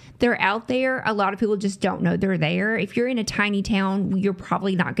club. They're out there. A lot of people just don't know they're there. If you're in a tiny town, you're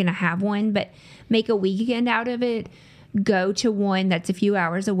probably not going to have one, but make a weekend out of it. Go to one that's a few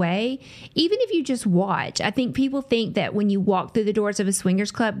hours away. Even if you just watch, I think people think that when you walk through the doors of a swingers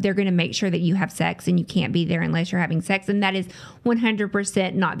club, they're going to make sure that you have sex, and you can't be there unless you're having sex. And that is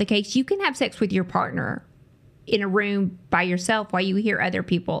 100% not the case. You can have sex with your partner in a room by yourself while you hear other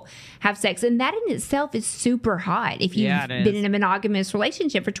people have sex. And that in itself is super hot. If you've been in a monogamous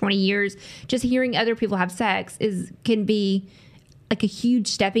relationship for 20 years, just hearing other people have sex can be like a huge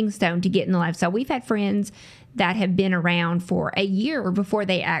stepping stone to get in the lifestyle. We've had friends that have been around for a year before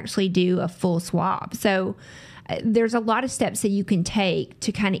they actually do a full swap. So there's a lot of steps that you can take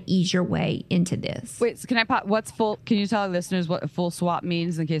to kind of ease your way into this. Wait, so can you tell our listeners what a full swap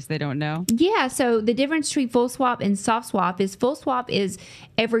means in case they don't know? Yeah, so the difference between full swap and soft swap is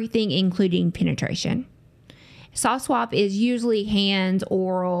everything including penetration. Soft swap is usually hands,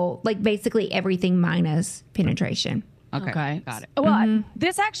 oral, like basically everything minus penetration. Okay. Got it. Well,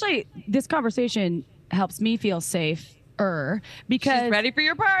 this conversation helps me feel safer because she's ready for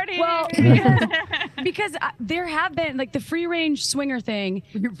your party. Well, because there have been like the free range swinger thing.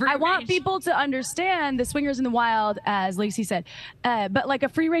 I want people to understand the swingers in the wild, as Lacey said, but like a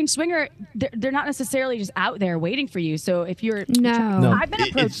free range swinger, they're not necessarily just out there waiting for you. So if you're I've been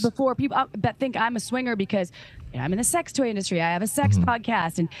approached before, people that think I'm a swinger because I'm in the sex toy industry. I have a sex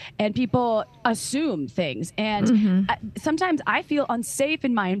podcast, and people assume things. And sometimes I feel unsafe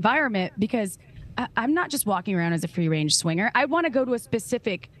in my environment because I'm not just walking around as a free range swinger. I want to go to a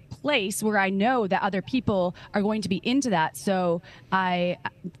specific place where I know that other people are going to be into that. So I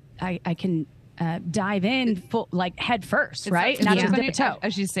can dive in full, like head first, right? Not just dip a toe.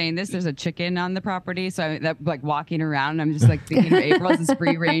 As she's saying this, there's a chicken on the property, so that like walking around, I'm just like thinking of April as this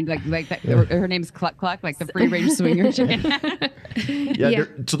free range, like that, her name's Cluck Cluck, like the free range swinger chicken.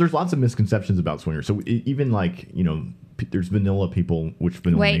 So there's lots of misconceptions about swingers. So even like there's vanilla people, which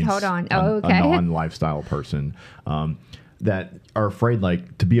vanilla means hold on. a non-lifestyle person. That are afraid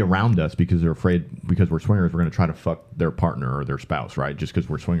like to be around us because they're afraid because we're swingers, we're going to try to fuck their partner or their spouse, right? Just because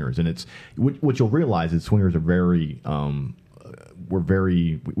we're swingers. And it's what you'll realize is swingers are very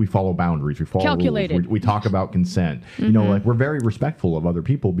we follow boundaries, we follow calculated rules, we talk about consent. Like we're very respectful of other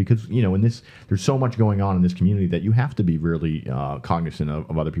people because in this there's so much going on in this community that you have to be really cognizant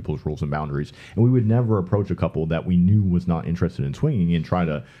of other people's rules and boundaries. And we would never approach a couple that we knew was not interested in swinging and try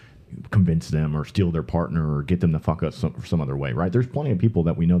to convince them or steal their partner or get them to fuck us some other way, right? There's plenty of people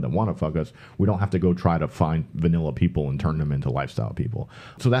that we know that want to fuck us. We don't have to go try to find vanilla people and turn them into lifestyle people.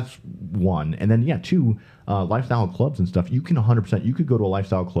 So that's one. And then, two, lifestyle clubs and stuff. You can 100%, you could go to a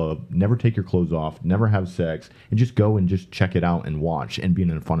lifestyle club, never take your clothes off, never have sex, and just go and just check it out and watch and be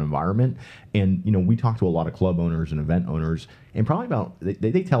in a fun environment. And, we talk to a lot of club owners and event owners, and probably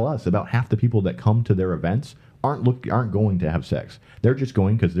they tell us about half the people that come to their events aren't going to have sex. They're just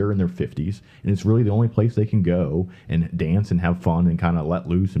going because they're in their 50s, and it's really the only place they can go and dance and have fun and kind of let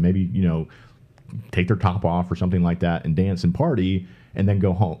loose and maybe take their top off or something like that and dance and party and then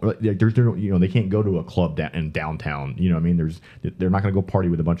go home. There's they can't go to a club in downtown. I mean, they're not going to go party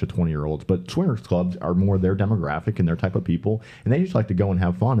with a bunch of 20-year-olds. But swingers clubs are more their demographic and their type of people, and they just like to go and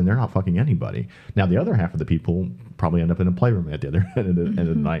have fun, and they're not fucking anybody. Now, the other half of the people probably end up in a playroom at the other end of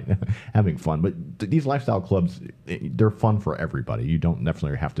the night having fun. But these lifestyle clubs, they're fun for everybody. You don't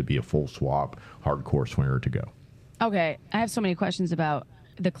necessarily have to be a full swap hardcore swinger to go. Okay, I have so many questions about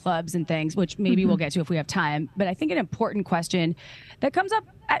the clubs and things, which maybe we'll get to if we have time. But I think an important question that comes up,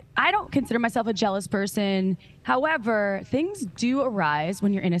 I don't consider myself a jealous person. However, things do arise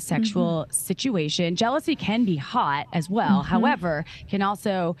when you're in a sexual situation. Jealousy can be hot as well. However, can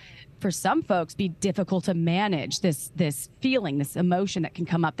also, for some folks, be difficult to manage. This feeling, this emotion that can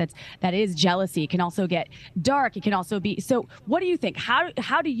come up that is jealousy. It can also get dark. It can also be. So what do you think?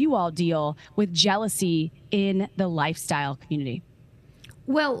 How do you all deal with jealousy in the lifestyle community?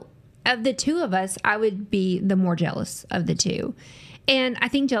 Well, of the two of us, I would be the more jealous of the two. And I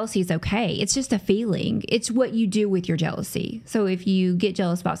think jealousy is okay. It's just a feeling. It's what you do with your jealousy. So if you get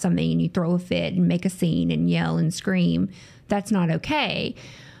jealous about something and you throw a fit and make a scene and yell and scream, that's not okay.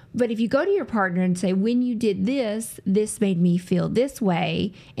 But if you go to your partner and say, when you did this, this made me feel this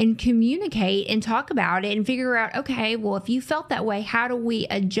way, and communicate and talk about it and figure out, okay, well, if you felt that way, how do we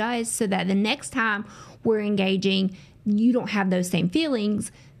adjust so that the next time we're engaging, you don't have those same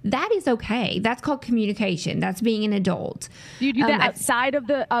feelings? That is okay. That's called communication. That's being an adult. Do you do that outside of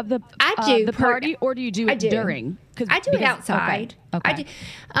the the party, or do you do it during? I do it outside. Okay. I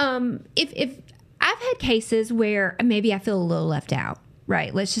do. If I've had cases where maybe I feel a little left out.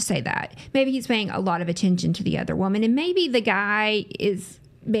 Right. Let's just say that. Maybe he's paying a lot of attention to the other woman, and maybe the guy is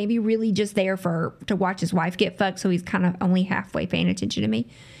maybe really just there to watch his wife get fucked, so he's kind of only halfway paying attention to me.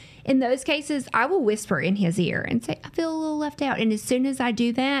 In those cases, I will whisper in his ear and say, I feel a little left out. And as soon as I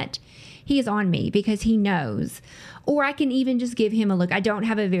do that, he is on me because he knows. Or I can even just give him a look. I don't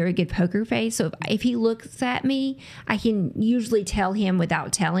have a very good poker face. So if he looks at me, I can usually tell him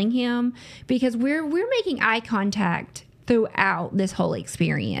without telling him, because we're making eye contact throughout this whole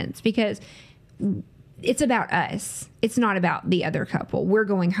experience, because it's about us. It's not about the other couple. We're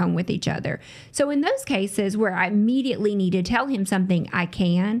going home with each other. So in those cases where I immediately need to tell him something, I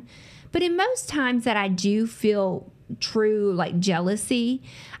can. But in most times that I do feel true, like jealousy,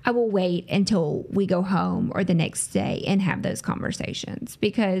 I will wait until we go home or the next day and have those conversations,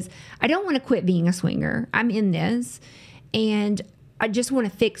 because I don't want to quit being a swinger. I'm in this, and I just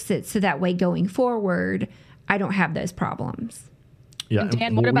want to fix it so that way going forward, I don't have those problems. Yeah.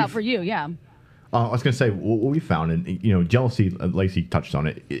 And what about for you? Yeah. I was going to say, what we found, and jealousy, Lacey touched on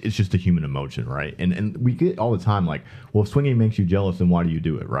it, it's just a human emotion, right? And we get all the time, like, well, if swinging makes you jealous, then why do you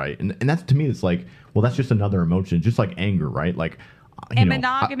do it, right? And that's, to me, it's like, well, that's just another emotion, just like anger, right? Like,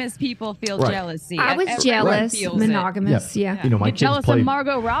 monogamous people feel jealousy. I was jealous, monogamous, yeah. My get kids jealous play of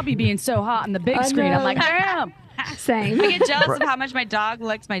Margot Robbie being so hot on the big screen. I'm like, damn. Same. I get jealous of how much my dog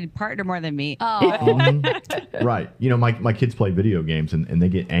likes my partner more than me. Oh. Right. My kids play video games, and they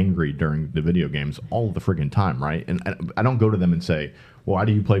get angry during the video games all the friggin' time, right? And I don't go to them and say, well, why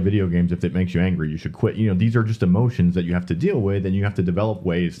do you play video games? If it makes you angry, you should quit. These are just emotions that you have to deal with, and you have to develop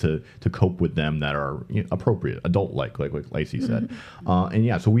ways to cope with them that are appropriate, adult-like, like Lacey said.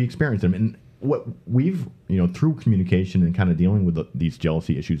 So we experience them. And what we've, through communication and kind of dealing with these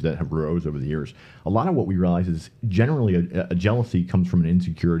jealousy issues that have arose over the years, a lot of what we realize is generally a jealousy comes from an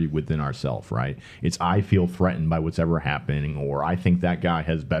insecurity within ourselves, right? It's I feel threatened by what's ever happening, or I think that guy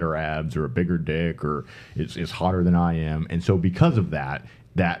has better abs or a bigger dick or is hotter than I am. And so because of that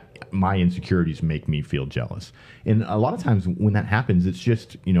my insecurities make me feel jealous. And a lot of times when that happens, it's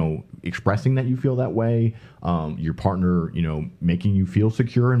just, expressing that you feel that way, your partner, making you feel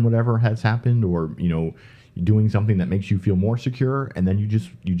secure in whatever has happened, or, doing something that makes you feel more secure, and then you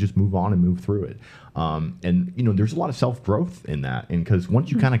just move on and move through it. And there's a lot of self-growth in that. And because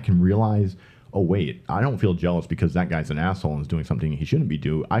once you kind of can realize, oh, wait, I don't feel jealous because that guy's an asshole and is doing something he shouldn't be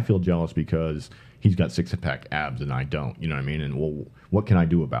doing. I feel jealous because he's got six-pack abs and I don't. You know what I mean? And well, what can I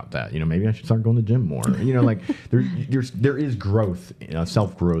do about that? Maybe I should start going to the gym more. There is growth,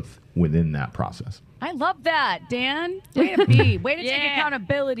 self-growth within that process. I love that, Dan. Way to be. Way to take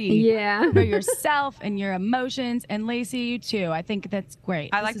accountability for yourself and your emotions. And Lacey, you too. I think that's great.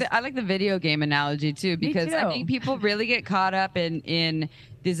 I like the video game analogy too, because I think people really get caught up in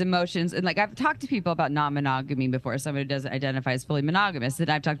these emotions. And like, I've talked to people about non-monogamy before. Somebody who doesn't identify as fully monogamous, and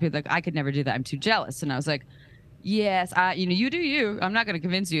I've talked to people like, I could never do that. I'm too jealous. And I was like, yes, you do you. I'm not going to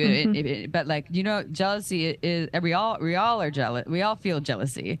convince you, but jealousy is we all are jealous. We all feel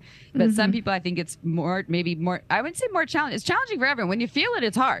jealousy, but some people, I think it's maybe more. I wouldn't say more challenging. It's challenging for everyone. When you feel it,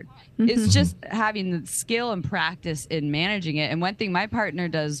 it's hard. It's just having the skill and practice in managing it. And one thing my partner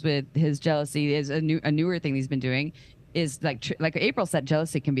does with his jealousy is a newer thing he's been doing. Is like April said,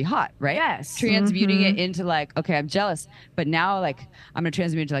 jealousy can be hot, right? Yes. Transmuting it into like, okay, I'm jealous, but now like I'm gonna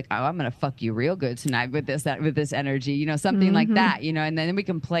transmute into like, oh, I'm gonna fuck you real good tonight with this energy, something like that, and then we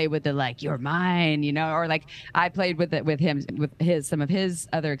can play with the like, you're mine, or like I played with it with him with some of his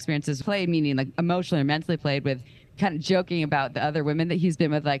other experiences, played meaning like emotionally or mentally played with kind of joking about the other women that he's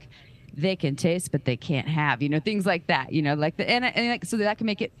been with, like, they can taste, but they can't have, things like that, like so that can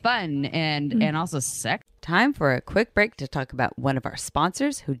make it fun and also sex. Time for a quick break to talk about one of our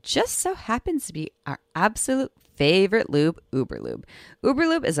sponsors who just so happens to be our absolute favorite lube, Uberlube.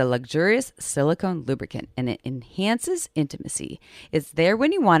 Uberlube is a luxurious silicone lubricant and it enhances intimacy. It's there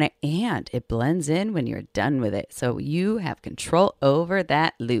when you want it and it blends in when you're done with it. So you have control over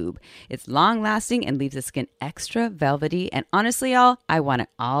that lube. It's long lasting and leaves the skin extra velvety. And honestly, y'all, I want it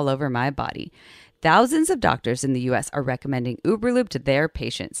all over my body. Thousands of doctors in the U.S. are recommending Uberlube to their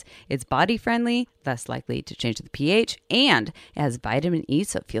patients. It's body-friendly, less likely to change the pH, and it has vitamin E,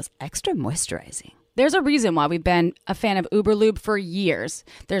 so it feels extra moisturizing. There's a reason why we've been a fan of Uberlube for years.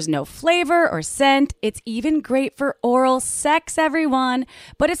 There's no flavor or scent. It's even great for oral sex, everyone.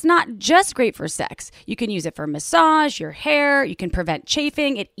 But it's not just great for sex. You can use it for massage, your hair. You can prevent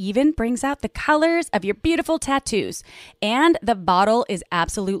chafing. It even brings out the colors of your beautiful tattoos. And the bottle is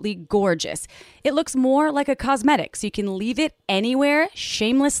absolutely gorgeous. It looks more like a cosmetic, so you can leave it anywhere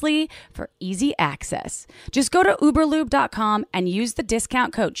shamelessly for easy access. Just go to uberlube.com and use the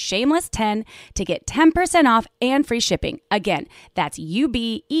discount code shameless10 to get 10% off and free shipping. Again, that's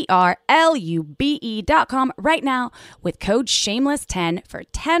uberlube.com right now with code shameless10 for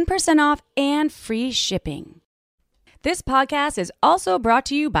 10% off and free shipping. This podcast is also brought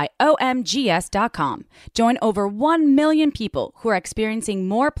to you by OMGS.com. Join over 1 million people who are experiencing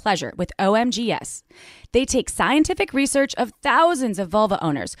more pleasure with OMGS. They take scientific research of thousands of vulva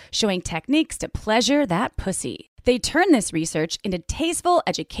owners, showing techniques to pleasure that pussy. They turn this research into tasteful,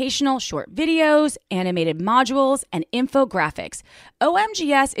 educational short videos, animated modules, and infographics.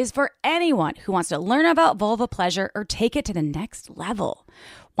 OMGS is for anyone who wants to learn about vulva pleasure or take it to the next level.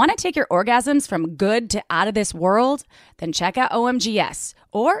 Want to take your orgasms from good to out of this world? Then check out OMGS.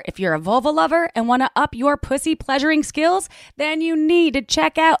 Or if you're a vulva lover and want to up your pussy pleasuring skills, then you need to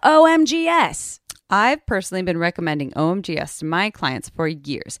check out OMGS. I've personally been recommending OMGS to my clients for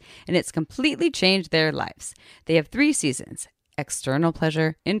years, and it's completely changed their lives. They have 3 seasons: external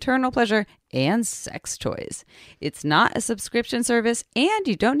pleasure, internal pleasure, and sex toys. It's not a subscription service, and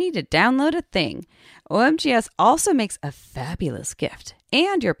you don't need to download a thing. OMGS also makes a fabulous gift,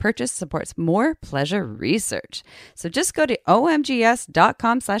 and your purchase supports more pleasure research. So just go to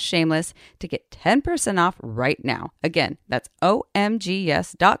omgs.com/shameless to get 10% off right now. Again, that's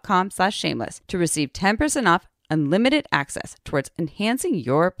omgs.com/shameless to receive 10% off unlimited access towards enhancing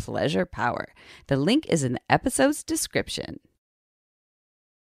your pleasure power. The link is in the episode's description.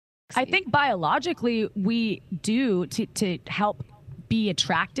 I think biologically we do to help be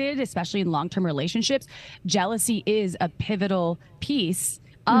attracted, especially in long-term relationships. Jealousy is a pivotal piece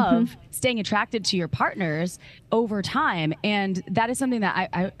of staying attracted to your partners over time. And that is something that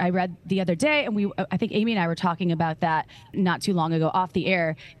I read the other day. And I think Amy and I were talking about that not too long ago off the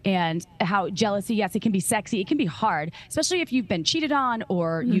air, and how jealousy, yes, it can be sexy. It can be hard, especially if you've been cheated on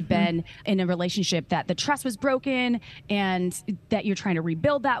or you've been in a relationship that the trust was broken and that you're trying to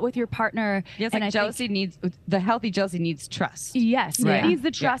rebuild that with your partner. Yes, and the healthy jealousy needs trust. Yes, right. It needs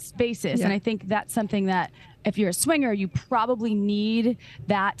the trust basis. Yeah. And I think that's something that if you're a swinger, you probably need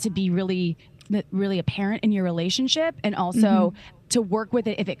that to be really apparent in your relationship, and also to work with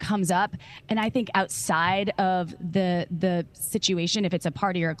it if it comes up. And I think outside of the situation, if it's a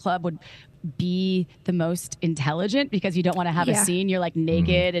party or a club, would be the most intelligent, because you don't want to have a scene. You're like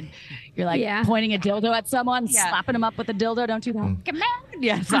naked and you're like pointing a dildo at someone, slapping them up with a dildo. Don't do that. Come on.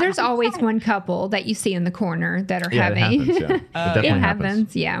 Yes. There's always one couple that you see in the corner that are having. It happens, yeah. It definitely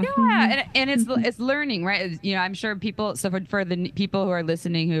happens. Yeah. Yeah, and it's learning, right? I'm sure people. So for the people who are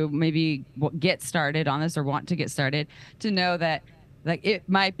listening who maybe get started on this or want to get started, to know that, like, it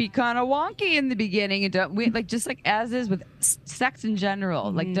might be kind of wonky in the beginning, and just like as is with sex in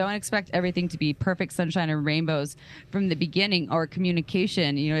general. Like, don't expect everything to be perfect sunshine and rainbows from the beginning, or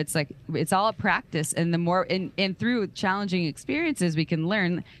communication. It's like it's all a practice, and the more and through challenging experiences, we can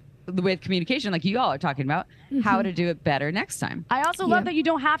learn with communication, like you all are talking about, how to do it better next time. I also love that you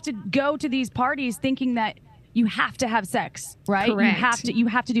don't have to go to these parties thinking that you have to have sex, right? Correct. You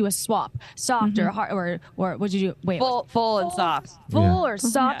have to do a swap, soft or hard, or what'd you do? Wait, full and soft, full or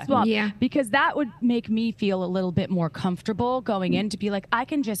soft swap. Yeah. Because that would make me feel a little bit more comfortable going in, to be like, I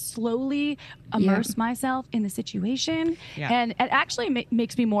can just slowly immerse myself in the situation, and it actually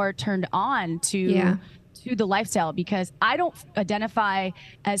makes me more turned on to the lifestyle, because I don't identify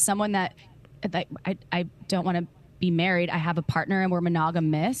as someone that I don't want to be married. I have a partner and we're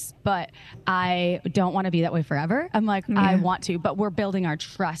monogamous, but I don't want to be that way forever. I'm like, I want to, but we're building our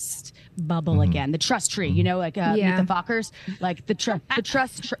trust bubble again, the trust tree, you know, like Meet the Fockers, like the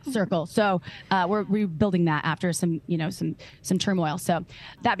trust circle. So we're rebuilding that after some, you know, some turmoil. So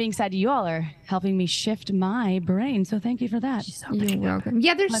that being said, you all are helping me shift my brain. So thank you for that. You're welcome.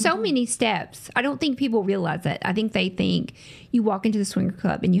 Yeah, there's so many steps. I don't think people realize that. I think they think you walk into the swinger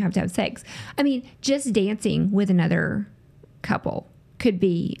club and you have to have sex. I mean, just dancing with another couple could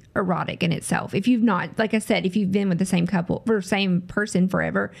be erotic in itself. If you've not, like I said, if you've been with the same couple or same person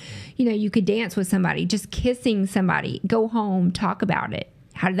forever, you know, you could dance with somebody, just kissing somebody, go home, talk about it.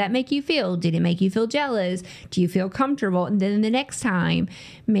 How did that make you feel? Did it make you feel jealous? Do you feel comfortable? And then the next time,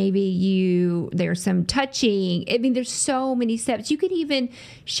 maybe there's some touching. I mean, there's so many steps. You could even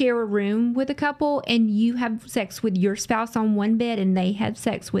share a room with a couple and you have sex with your spouse on one bed and they have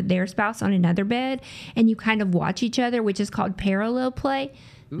sex with their spouse on another bed. And you kind of watch each other, which is called parallel play.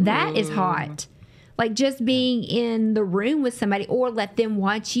 Ooh. That is hot. Like just being in the room with somebody, or let them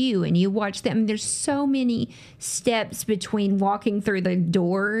watch you and you watch them. I mean, there's so many steps between walking through the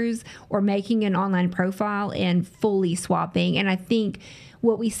doors or making an online profile and fully swapping. And I think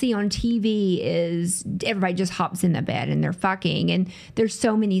what we see on TV is everybody just hops in the bed and they're fucking. And there's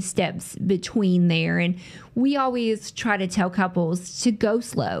so many steps between there. And we always try to tell couples to go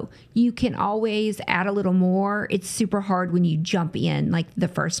slow. You can always add a little more. It's super hard when you jump in like the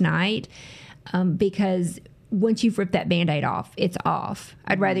first night. Because once you've ripped that Band-Aid off, it's off.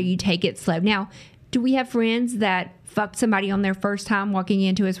 I'd rather you take it slow. Now, do we have friends that fucked somebody on their first time walking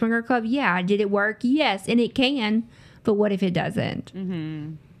into a swinger club? Yeah. Did it work? Yes. And it can. But what if it doesn't?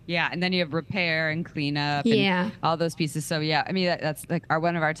 Mm-hmm. Yeah. And then you have repair and cleanup and all those pieces. So, yeah, I mean, that's like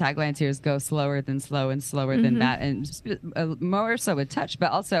one of our taglines here is go slower than slow and slower than that. And just, more so with touch,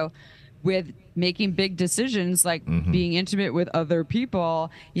 but also with making big decisions like being intimate with other people,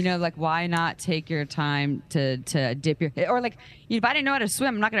 you know, like why not take your time to dip your, or like, you know, if I didn't know how to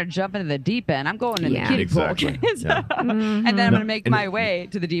swim, I'm not going to jump into the deep end. I'm going in the kiddie pool. And then I'm going to make my way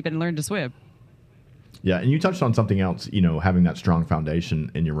to the deep end and learn to swim. Yeah, and you touched on something else, you know, having that strong foundation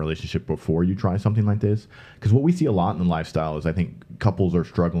in your relationship before you try something like this. Because what we see a lot in the lifestyle is I think couples are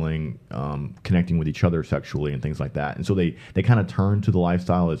struggling connecting with each other sexually and things like that. And so they kind of turn to the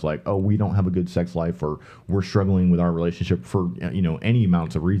lifestyle as like, oh, we don't have a good sex life, or we're struggling with our relationship for, you know, any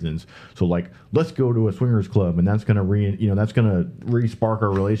amounts of reasons. So like, let's go to a swingers club and that's going to that's going to re-spark our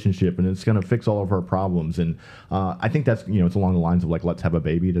relationship and it's going to fix all of our problems. And I think that's, you know, it's along the lines of like, let's have a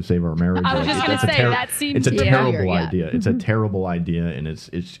baby to save our marriage. I was just going to say that. It's a terrible idea. It's a terrible idea, and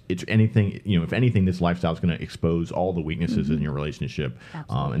it's anything. You know, if anything, this lifestyle is going to expose all the weaknesses in your relationship,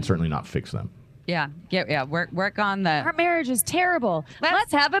 and certainly not fix them. Yeah. Work on the. Our marriage is terrible.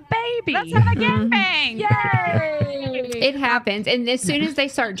 Let's have a baby. Let's have a gangbang. Yay! It happens, and as soon as they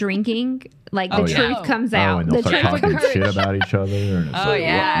start drinking, like the truth comes out. And they'll start talking shit about each other. And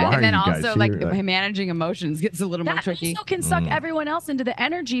and then also like managing emotions gets a little more tricky. Also can suck everyone else into the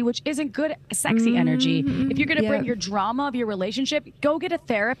energy, which isn't good, sexy energy. If you're going to bring your drama of your relationship, go get a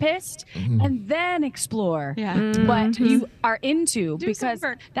therapist and then explore what you are into, because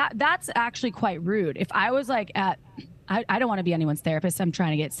that's actually quite rude. If I was like I don't want to be anyone's therapist. I'm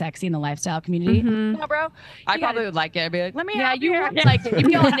trying to get sexy in the lifestyle community. No, bro. I probably would like it. I'd be like, let me help you. Like, if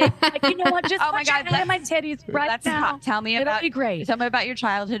you're like, you know what? Just oh my God, look at my titties right now. Tell me about. It'll be great. Tell me about your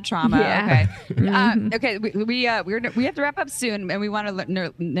childhood trauma. Yeah. Okay. Okay. We have to wrap up soon, and we want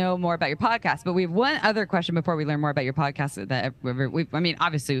to know more about your podcast. But we have one other question before we learn more about your podcast. I mean,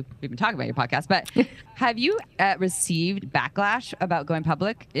 obviously we've been talking about your podcast, but have you received backlash about going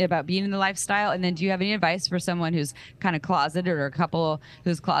public, about being in the lifestyle? And then, do you have any advice for someone who's kind of closeted, or a couple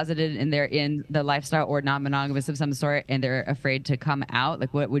who's closeted and they're in the lifestyle or non-monogamous of some sort and they're afraid to come out?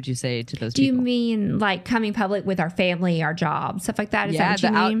 Like, what would you say to those people? Do you mean like coming public with our family, our job, stuff like that? Is that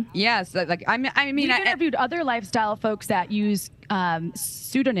what you mean? Yes. Like, I mean, we've interviewed other lifestyle folks that use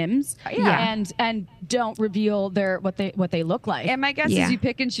pseudonyms and don't reveal what they look like. And my guess is you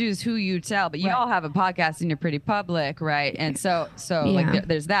pick and choose who you tell, but you all have a podcast and you're pretty public, right? And so like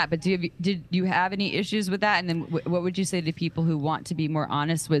there's that. But did you have any issues with that? And then what would you say to people who want to be more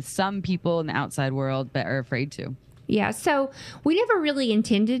honest with some people in the outside world but are afraid to? Yeah, so we never really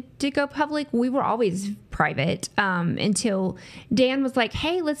intended to go public. We were always private until Dan was like,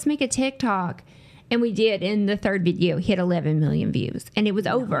 hey, let's make a TikTok. And we did, and the third video hit 11 million views. And it was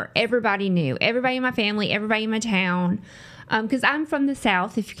over. Everybody knew. Everybody in my family, everybody in my town. Because I'm from the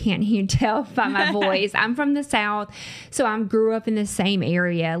South, if you can't tell by my voice. I'm from the South. So I grew up in the same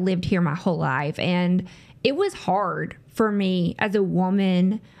area, lived here my whole life. And it was hard for me as a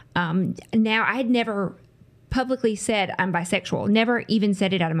woman. Now, I had never publicly said I'm bisexual, never even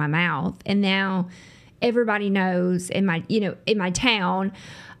said it out of my mouth. And now everybody knows in my town.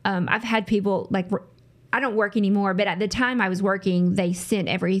 I've had people like, I don't work anymore, but at the time I was working, they sent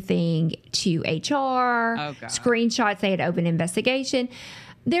everything to HR, screenshots. They had open investigation.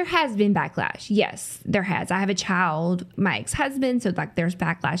 There has been backlash. Yes, there has. I have a child, my ex-husband, so like there's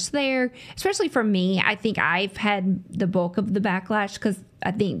backlash there, especially for me. I think I've had the bulk of the backlash because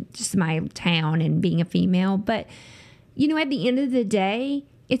I think just my town and being a female. But, at the end of the day,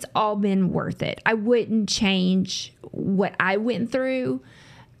 it's all been worth it. I wouldn't change what I went through.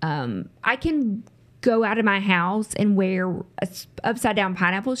 I can go out of my house and wear a upside down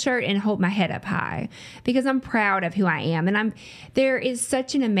pineapple shirt and hold my head up high because I'm proud of who I am. And there is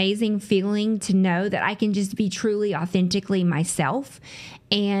such an amazing feeling to know that I can just be truly authentically myself,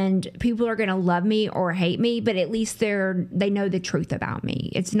 and people are going to love me or hate me, but at least they know the truth about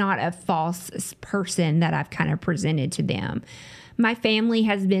me. It's not a false person that I've kind of presented to them. My family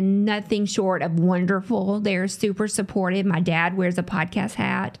has been nothing short of wonderful. They're super supportive. My dad wears a podcast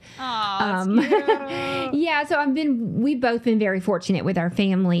hat. Yeah, so we've both been very fortunate with our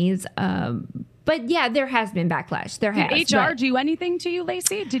families. But yeah, there has been backlash. Did HR do anything to you,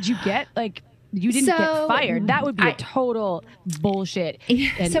 Lacey? Did you get you didn't get fired? That would be a total bullshit,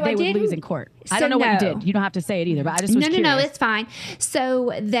 and they would lose in court. I don't know what you did. You don't have to say it either, but I just was curious. No, it's fine.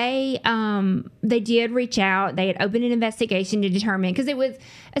 So they did reach out. They had opened an investigation to determine, because it was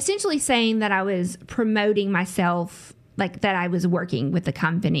essentially saying that I was promoting myself, like that I was working with the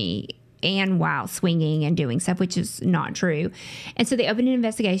company and while swinging and doing stuff, which is not true. And so they opened an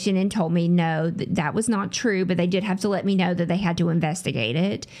investigation and told me no, that was not true, but they did have to let me know that they had to investigate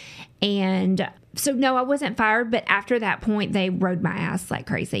it. And so, no, I wasn't fired. But after that point, they rode my ass like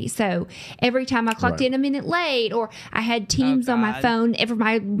crazy. So every time I clocked in a minute late, or I had Teams on my phone,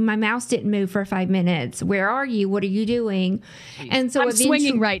 my mouse didn't move for 5 minutes. Where are you? What are you doing? And so I'm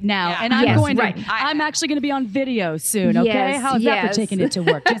swinging right now, and I'm actually going to be on video soon. Okay, how's that for taking it to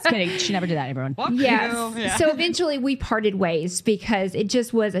work? Just kidding. She never did that, everyone. Yes. Yeah. So eventually we parted ways because it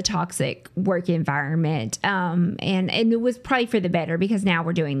just was a toxic work environment, and it was probably for the better because now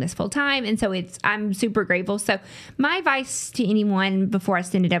we're doing this full time, and so I'm super grateful. So my advice to anyone before I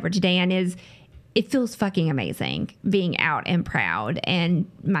send it over to Dan is, it feels fucking amazing being out and proud and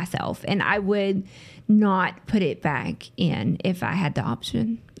myself, and I would not put it back in if I had the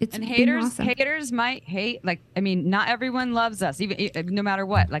option. And haters might hate. Not everyone loves us, even no matter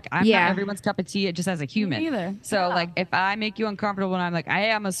what. I'm not everyone's cup of tea. Just as a human. Me either. So if I make you uncomfortable and I'm like, I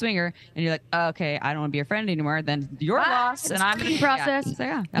am a swinger, and you're like, oh, okay, I don't want to be your friend anymore, then you're lost, and I'm going to process.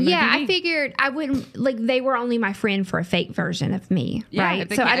 I figured I wouldn't they were only my friend for a fake version of me,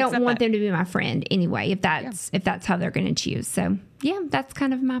 right? So I don't want them to be my friend anyway. If that's how they're going to choose. So yeah, that's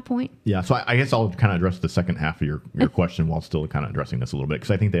kind of my point. Yeah, so I guess I'll kind of address the second half of your question while still kind of addressing this a little bit, because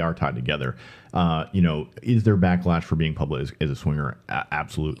I think they are tied together. Is there backlash for being public as a swinger?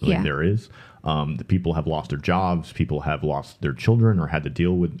 Absolutely, there is. The people have lost their jobs. People have lost their children or had to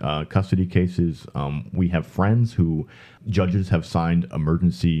deal with custody cases. We have friends who judges have signed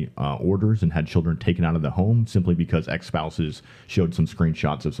emergency orders and had children taken out of the home simply because ex-spouses showed some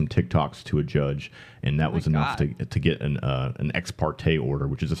screenshots of some TikToks to a judge, and that was enough to get an ex parte order,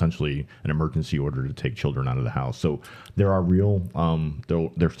 which is essentially an emergency order to take children out of the house. So there are real,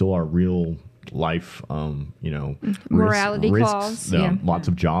 there still are real life, morality clause. Lots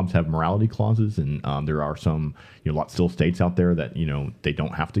of jobs have morality clauses, and there are some, still states out there that they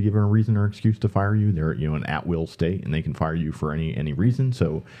don't have to give a reason or excuse to fire you. They're an at-will state, and they can fire you for any reason.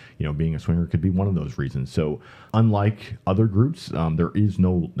 So being a swinger could be one of those reasons. So unlike other groups,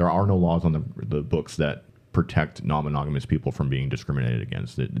 there are no laws on the books that protect non-monogamous people from being discriminated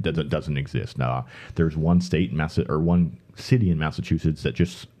against. It doesn't exist. There's one city in Massachusetts that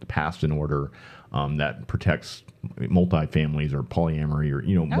just passed an order that protects multi-families or polyamory or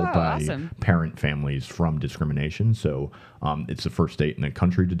multi-parent families from discrimination. So it's the first state in the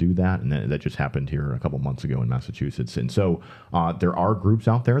country to do that, and that just happened here a couple months ago in Massachusetts. And so there are groups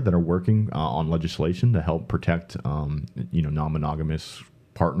out there that are working on legislation to help protect non-monogamous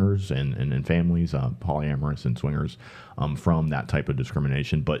partners and families, polyamorous and swingers, from that type of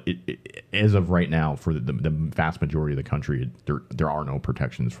discrimination. But it as of right now, for the vast majority of the country, there are no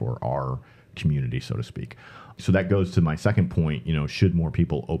protections for our community, so to speak. So that goes to my second point. Should more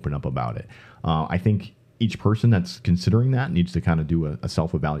people open up about it? I think each person that's considering that needs to kind of do a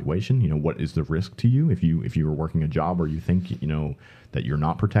self-evaluation. What is the risk to you if you were working a job where you think that you're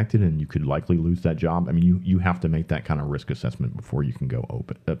not protected and you could likely lose that job? I mean, you have to make that kind of risk assessment before you can go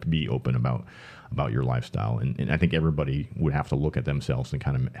be open about about your lifestyle. And I think everybody would have to look at themselves and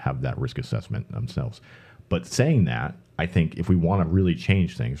kind of have that risk assessment themselves. But saying that, I think if we want to really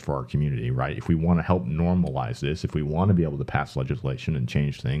change things for our community, right? If we want to help normalize this, if we want to be able to pass legislation and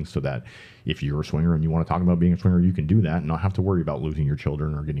change things so that if you're a swinger and you want to talk about being a swinger, you can do that and not have to worry about losing your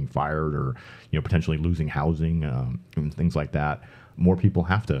children or getting fired or, potentially losing housing and things like that. More people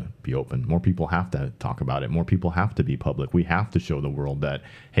have to be open. More people have to talk about it. More people have to be public. We have to show the world that,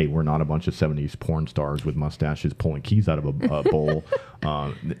 hey, we're not a bunch of 70s porn stars with mustaches pulling keys out of a bowl,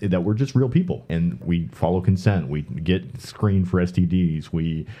 that we're just real people. And we follow consent. We get screened for STDs.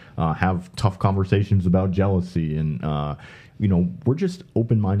 We have tough conversations about jealousy. And, we're just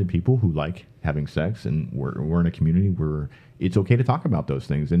open-minded people who like having sex. And we're in a community where it's okay to talk about those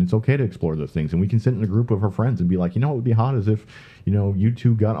things and it's okay to explore those things. And we can sit in a group of our friends and be like, what would be hot is if, you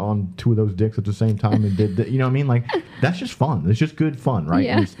two got on two of those dicks at the same time and did that. You know what I mean? Like, that's just fun. It's just good fun, right?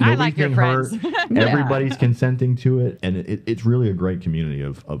 Yeah. I like your friends. Everybody's consenting to it. And it's really a great community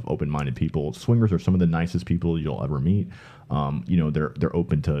of open-minded people. Swingers are some of the nicest people you'll ever meet. They're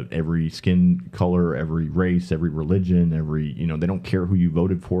open to every skin color, every race, every religion, they don't care who you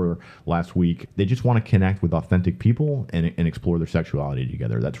voted for last week. They just want to connect with authentic people and explore their sexuality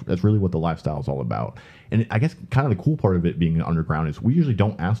together. That's really what the lifestyle is all about. And I guess kind of the cool part of it being underground is we usually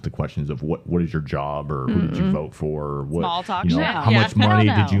don't ask the questions of what is your job or who did you vote for or what small talk shit. How much money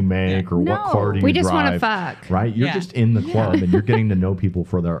did you make or what car do you drive? We just want to fuck. Right? You're just in the club and you're getting to know people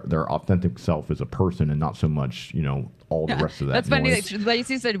for their authentic self as a person and not so much, all the rest of that. That's funny. Like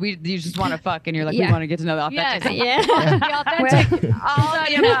Lacey said, you just want to fuck, and you're like, we want to get to know the authentic. Yes. The authentic. All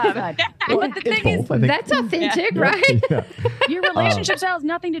the above. But the thing is, that's authentic, right? Yeah. your relationship style has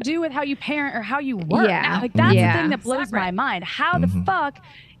nothing to do with how you parent or how you work. Yeah. Like that's Yeah. the thing that blows my mind. How the fuck,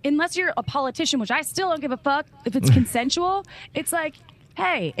 unless you're a politician, which I still don't give a fuck if it's consensual, it's like,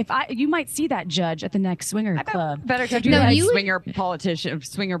 hey, you might see that judge at the next swinger club. Better country swinger politician,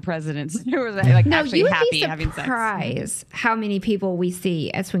 swinger presidents who are actually you would happy be having sex. surprised how many people we see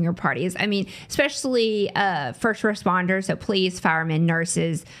at swinger parties. I mean, especially first responders, so police, firemen,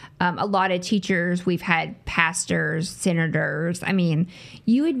 nurses, a lot of teachers. We've had pastors, senators. I mean,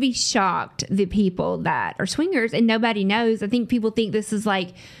 you would be shocked the people that are swingers and nobody knows. I think people think this is like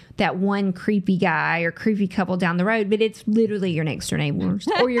that one creepy guy or creepy couple down the road, but it's literally your next door neighbors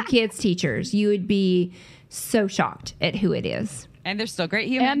or your kids' teachers. You would be so shocked at who it is. And they're still great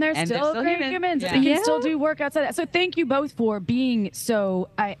humans. And they're still great humans. Yeah. They can still do work outside that. So thank you both for being so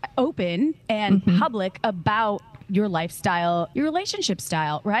open and public about your lifestyle, your relationship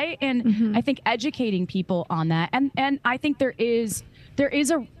style, right? And I think educating people on that. And I think there is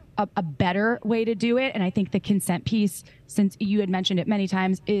a better way to do it. And I think the consent piece, since you had mentioned it many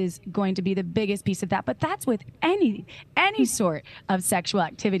times, is going to be the biggest piece of that. But that's with any sort of sexual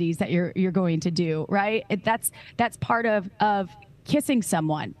activities that you're going to do, right? That's part of kissing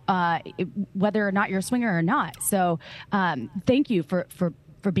someone, whether or not you're a swinger or not. So thank you for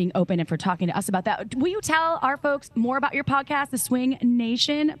being open and for talking to us about that. Will you tell our folks more about your podcast, the Swing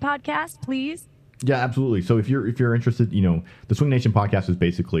Nation podcast, please? Yeah, absolutely. So if you're interested, the Swing Nation podcast is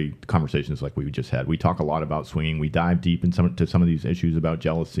basically conversations like we just had. We talk a lot about swinging. We dive deep into some of these issues about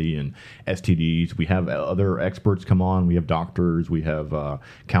jealousy and STDs. We have other experts come on. We have doctors. We have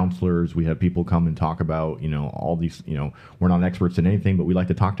counselors. We have people come and talk about, all these, we're not experts in anything, but we like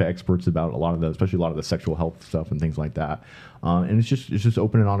to talk to experts about especially a lot of the sexual health stuff and things like that. And it's just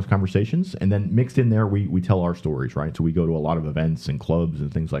open and honest conversations. And then mixed in there, we tell our stories, right? So we go to a lot of events and clubs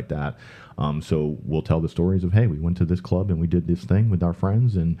and things like that. So we'll tell the stories of, hey, we went to this club and we did this thing with our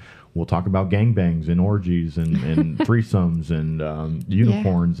friends, and we'll talk about gangbangs and orgies and threesomes and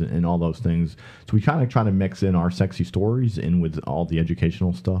unicorns and all those things. So we kind of try to mix in our sexy stories in with all the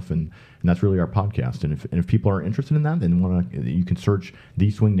educational stuff, and that's really our podcast. And if people are interested in that, then you can search The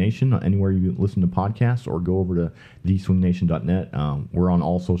Swing Nation anywhere you listen to podcasts, or go over to theswingnation.net. We're on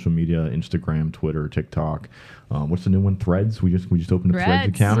all social media: Instagram, Twitter, TikTok. What's the new one? Threads. We just opened a Threads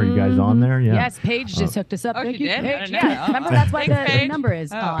account. Are you guys on there? Yeah. Yes, Paige just hooked us up. Oh, Thank she you, did? Paige. I don't know. Yeah, remember that's why the number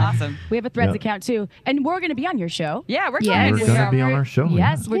is. Oh, awesome. We have a Threads account too, and we're going to be on your show. Yeah, we're Yes. We're going to be on our show.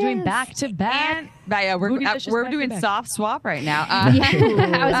 Yes, we're Yes. doing back to back. We're doing soft swap right now.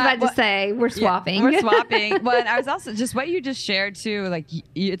 I was about to say we're swapping. We're swapping. Well, and I was also just what you just shared too. Like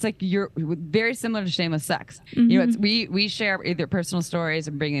it's like you're very similar to Shameless Sex. It's we share either personal stories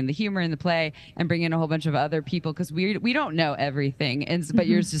and bring in the humor in the play and bring in a whole bunch of other people because we don't know everything. And but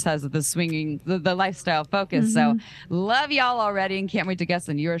yours just has the swinging, the lifestyle focus. So love y'all already and can't wait to guest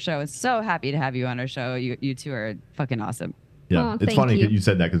on your show. And so happy to have you on our show. You two are fucking awesome. Oh, it's thank funny you. that you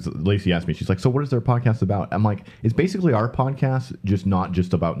said that because Lacey asked me. She's like, "So what is their podcast about?" I'm like, "It's basically our podcast, just not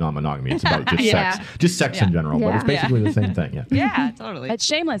just about non-monogamy. It's about just Yeah. sex, just sex in general. But Yeah. it's basically the same thing." Yeah. Yeah, totally. It's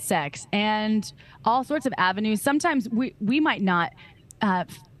shameless sex and all sorts of avenues. Sometimes we might not.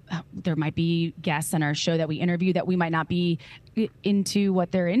 There might be guests on our show that we interview that we might not be into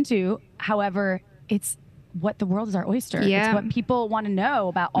what they're into. However, it's what the world is our oyster. Yeah. It's what people want to know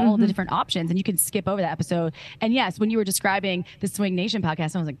about all the different options, and you can skip over that episode. And yes, when you were describing the Swing Nation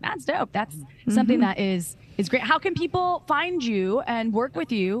podcast, I was like, that's dope. That's something that is great. How can people find you and work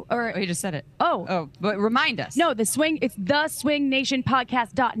with you? Or Oh, you just said it. Oh, but remind us. no, it's the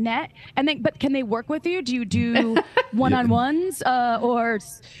swingnationpodcast.net. And then, but can they work with you? Do you do one-on-ones or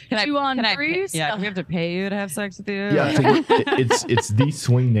two-on-threes? Yeah, do we have to pay you to have sex with you? Yeah, so it's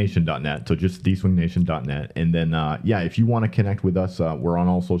theswingnation.net. So just theswingnation.net. And then, if you want to connect with us, we're on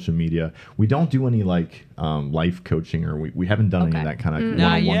all social media. We don't do any life coaching, or we haven't done any of that kind of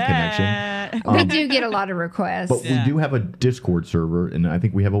one-on-one connection. We do get a lot of requests. But we do have a Discord server, and I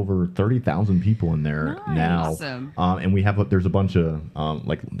think we have over 30,000 people in there now. Awesome. And there's a bunch of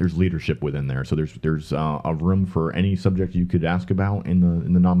there's leadership within there. So there's a room for any subject you could ask about in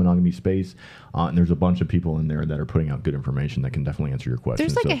the non-monogamy space. And there's a bunch of people in there that are putting out good information that can definitely answer your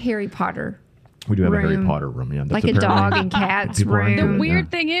questions. There's like a Harry Potter. We do have a Harry room. Potter room, yeah. Like a dog and cats people are into room. it, The weird yeah.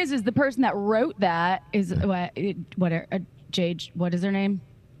 thing is the person that wrote that is Jade. What is her name?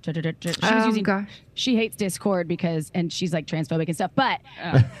 She was Oh, using. gosh. She hates Discord and she's like transphobic and stuff. But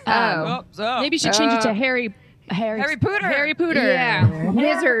Oh. maybe you should change it to Harry Pooter. Harry Pooter. Yeah,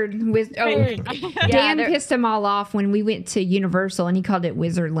 Wizard. Dan they're- pissed them all off when we went to Universal, and he called it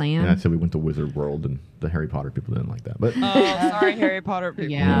Wizard Land. And I said we went to Wizard World, and the Harry Potter people didn't like that. But Oh, sorry, Harry Potter people.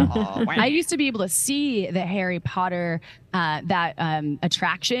 Yeah. Oh, I used to be able to see the Harry Potter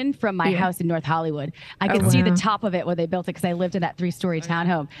attraction from my house in North Hollywood. I could see the wow. top of it where they built it because I lived in that 3-story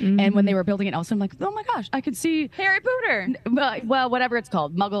townhome. And when they were building it, also I'm like, oh my gosh, I could see Harry Potter. well, whatever it's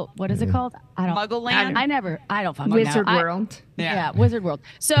called, Muggle. What is it called? I don't. Muggle Land? I don't fucking Wizard know. World. Yeah, Wizard World.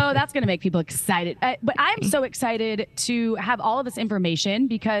 So that's going to make people excited. But I'm so excited to have all of this information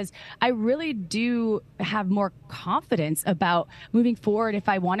because I really do have more confidence about moving forward if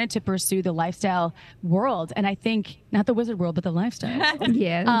I wanted to pursue the lifestyle world. And I think, not the wizard world, but the lifestyle.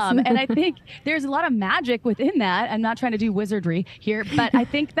 Yes. And I think there's a lot of magic within that. I'm not trying to do wizardry here, but I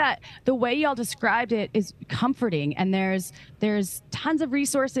think that the way y'all described it is comforting. And there's tons of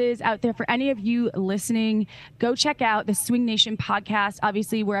resources out there for any of you listening. Go check out the Swing Nation podcast,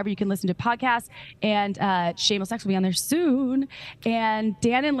 obviously, wherever you can listen to podcasts. And Shameless Sex will be on there soon. And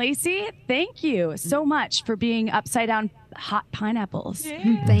Dan and Lacey, thank you so much for being upside down hot pineapples.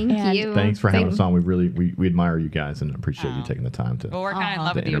 Thank And you. thanks for having us on. We admire you guys and appreciate you taking the time to. Well, we're kind of in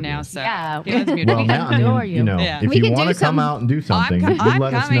love with you interview. now, so Yeah. give us mutual. Well, now, adore you. Yeah. if We you can want do to come some- out and do something, I'm you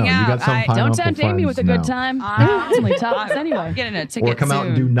let us know. coming You out. got some I- pineapple Don't tempt Amy with a friends good now. time. Constantly tell us anyway. I'm getting a ticket Or come out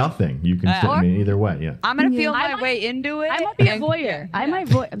and do soon. nothing. You can I mean, either way, yeah. I'm gonna feel I my might- way into it. I might be a voyeur. I might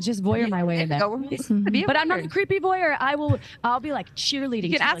just voyeur my way in there. But I'm not a creepy voyeur. I'll be like cheerleading. You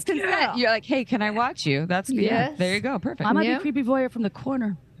can Just ask like, consent. yeah. You're like, hey, can I watch you? That's yeah. Yes. There you go. Perfect. I might be Yeah. a creepy voyeur from the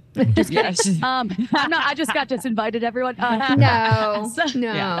corner. Yes. I'm not. I just got disinvited. Everyone. No, So-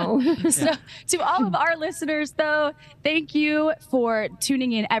 no. So, to all of our listeners, though, thank you for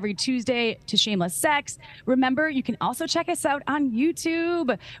tuning in every Tuesday to Shameless Sex. Remember, you can also check us out on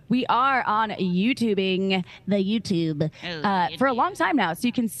YouTube. We are on YouTubing the YouTube for a long time now. So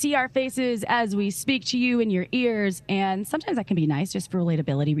you can see our faces as we speak to you in your ears. And sometimes that can be nice just for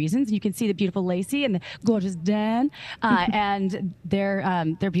relatability reasons. You can see the beautiful Lacey and the gorgeous Dan and their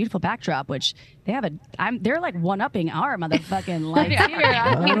beautiful backdrop, which they have they're like one-upping our motherfucking lights here.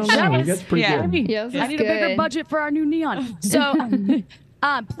 I don't know. That's pretty Yeah. good. Yes, I need a bigger budget for our new neon. So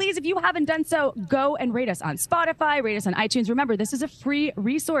please, if you haven't done so, go and rate us on Spotify, rate us on iTunes. Remember, this is a free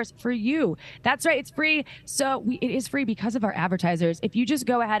resource for you. That's right, it's free. So it is free because of our advertisers. If you just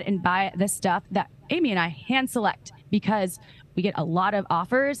go ahead and buy the stuff that Amy and I hand select, because we get a lot of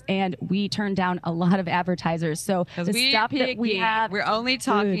offers and we turn down a lot of advertisers. So the stuff that we have, we're only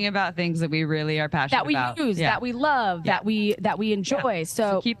talking about things that we really are passionate that we about. use, Yeah. that we love, that we enjoy.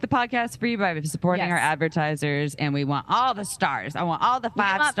 So Keep the podcast free by supporting Yes. our advertisers, and we want all the stars. I want all the we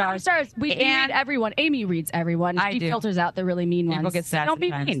five want stars. 5 stars. We And- read everyone. Amy reads everyone. I She do. filters out the really mean People ones. get sad Don't be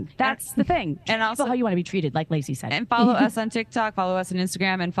sometimes. mean. That's the thing. And Treat also- people how you want to be treated, like Lacey said. And follow us on TikTok, follow us on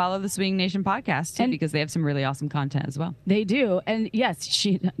Instagram, and follow the Swing Nation podcast too, And- because they have some really awesome content as well. They do, and yes,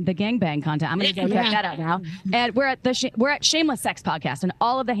 the gangbang content. I'm gonna go check that out now. And we're at Shameless Sex Podcast and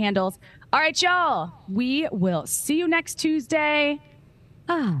all of the handles. All right, y'all. We will see you next Tuesday.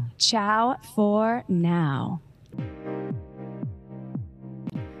 Ciao for now.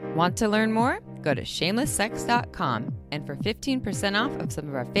 Want to learn more? Go to shamelesssex.com, and for 15% off of some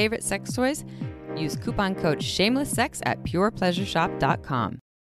of our favorite sex toys, use coupon code shamelesssex at purepleasureshop.com.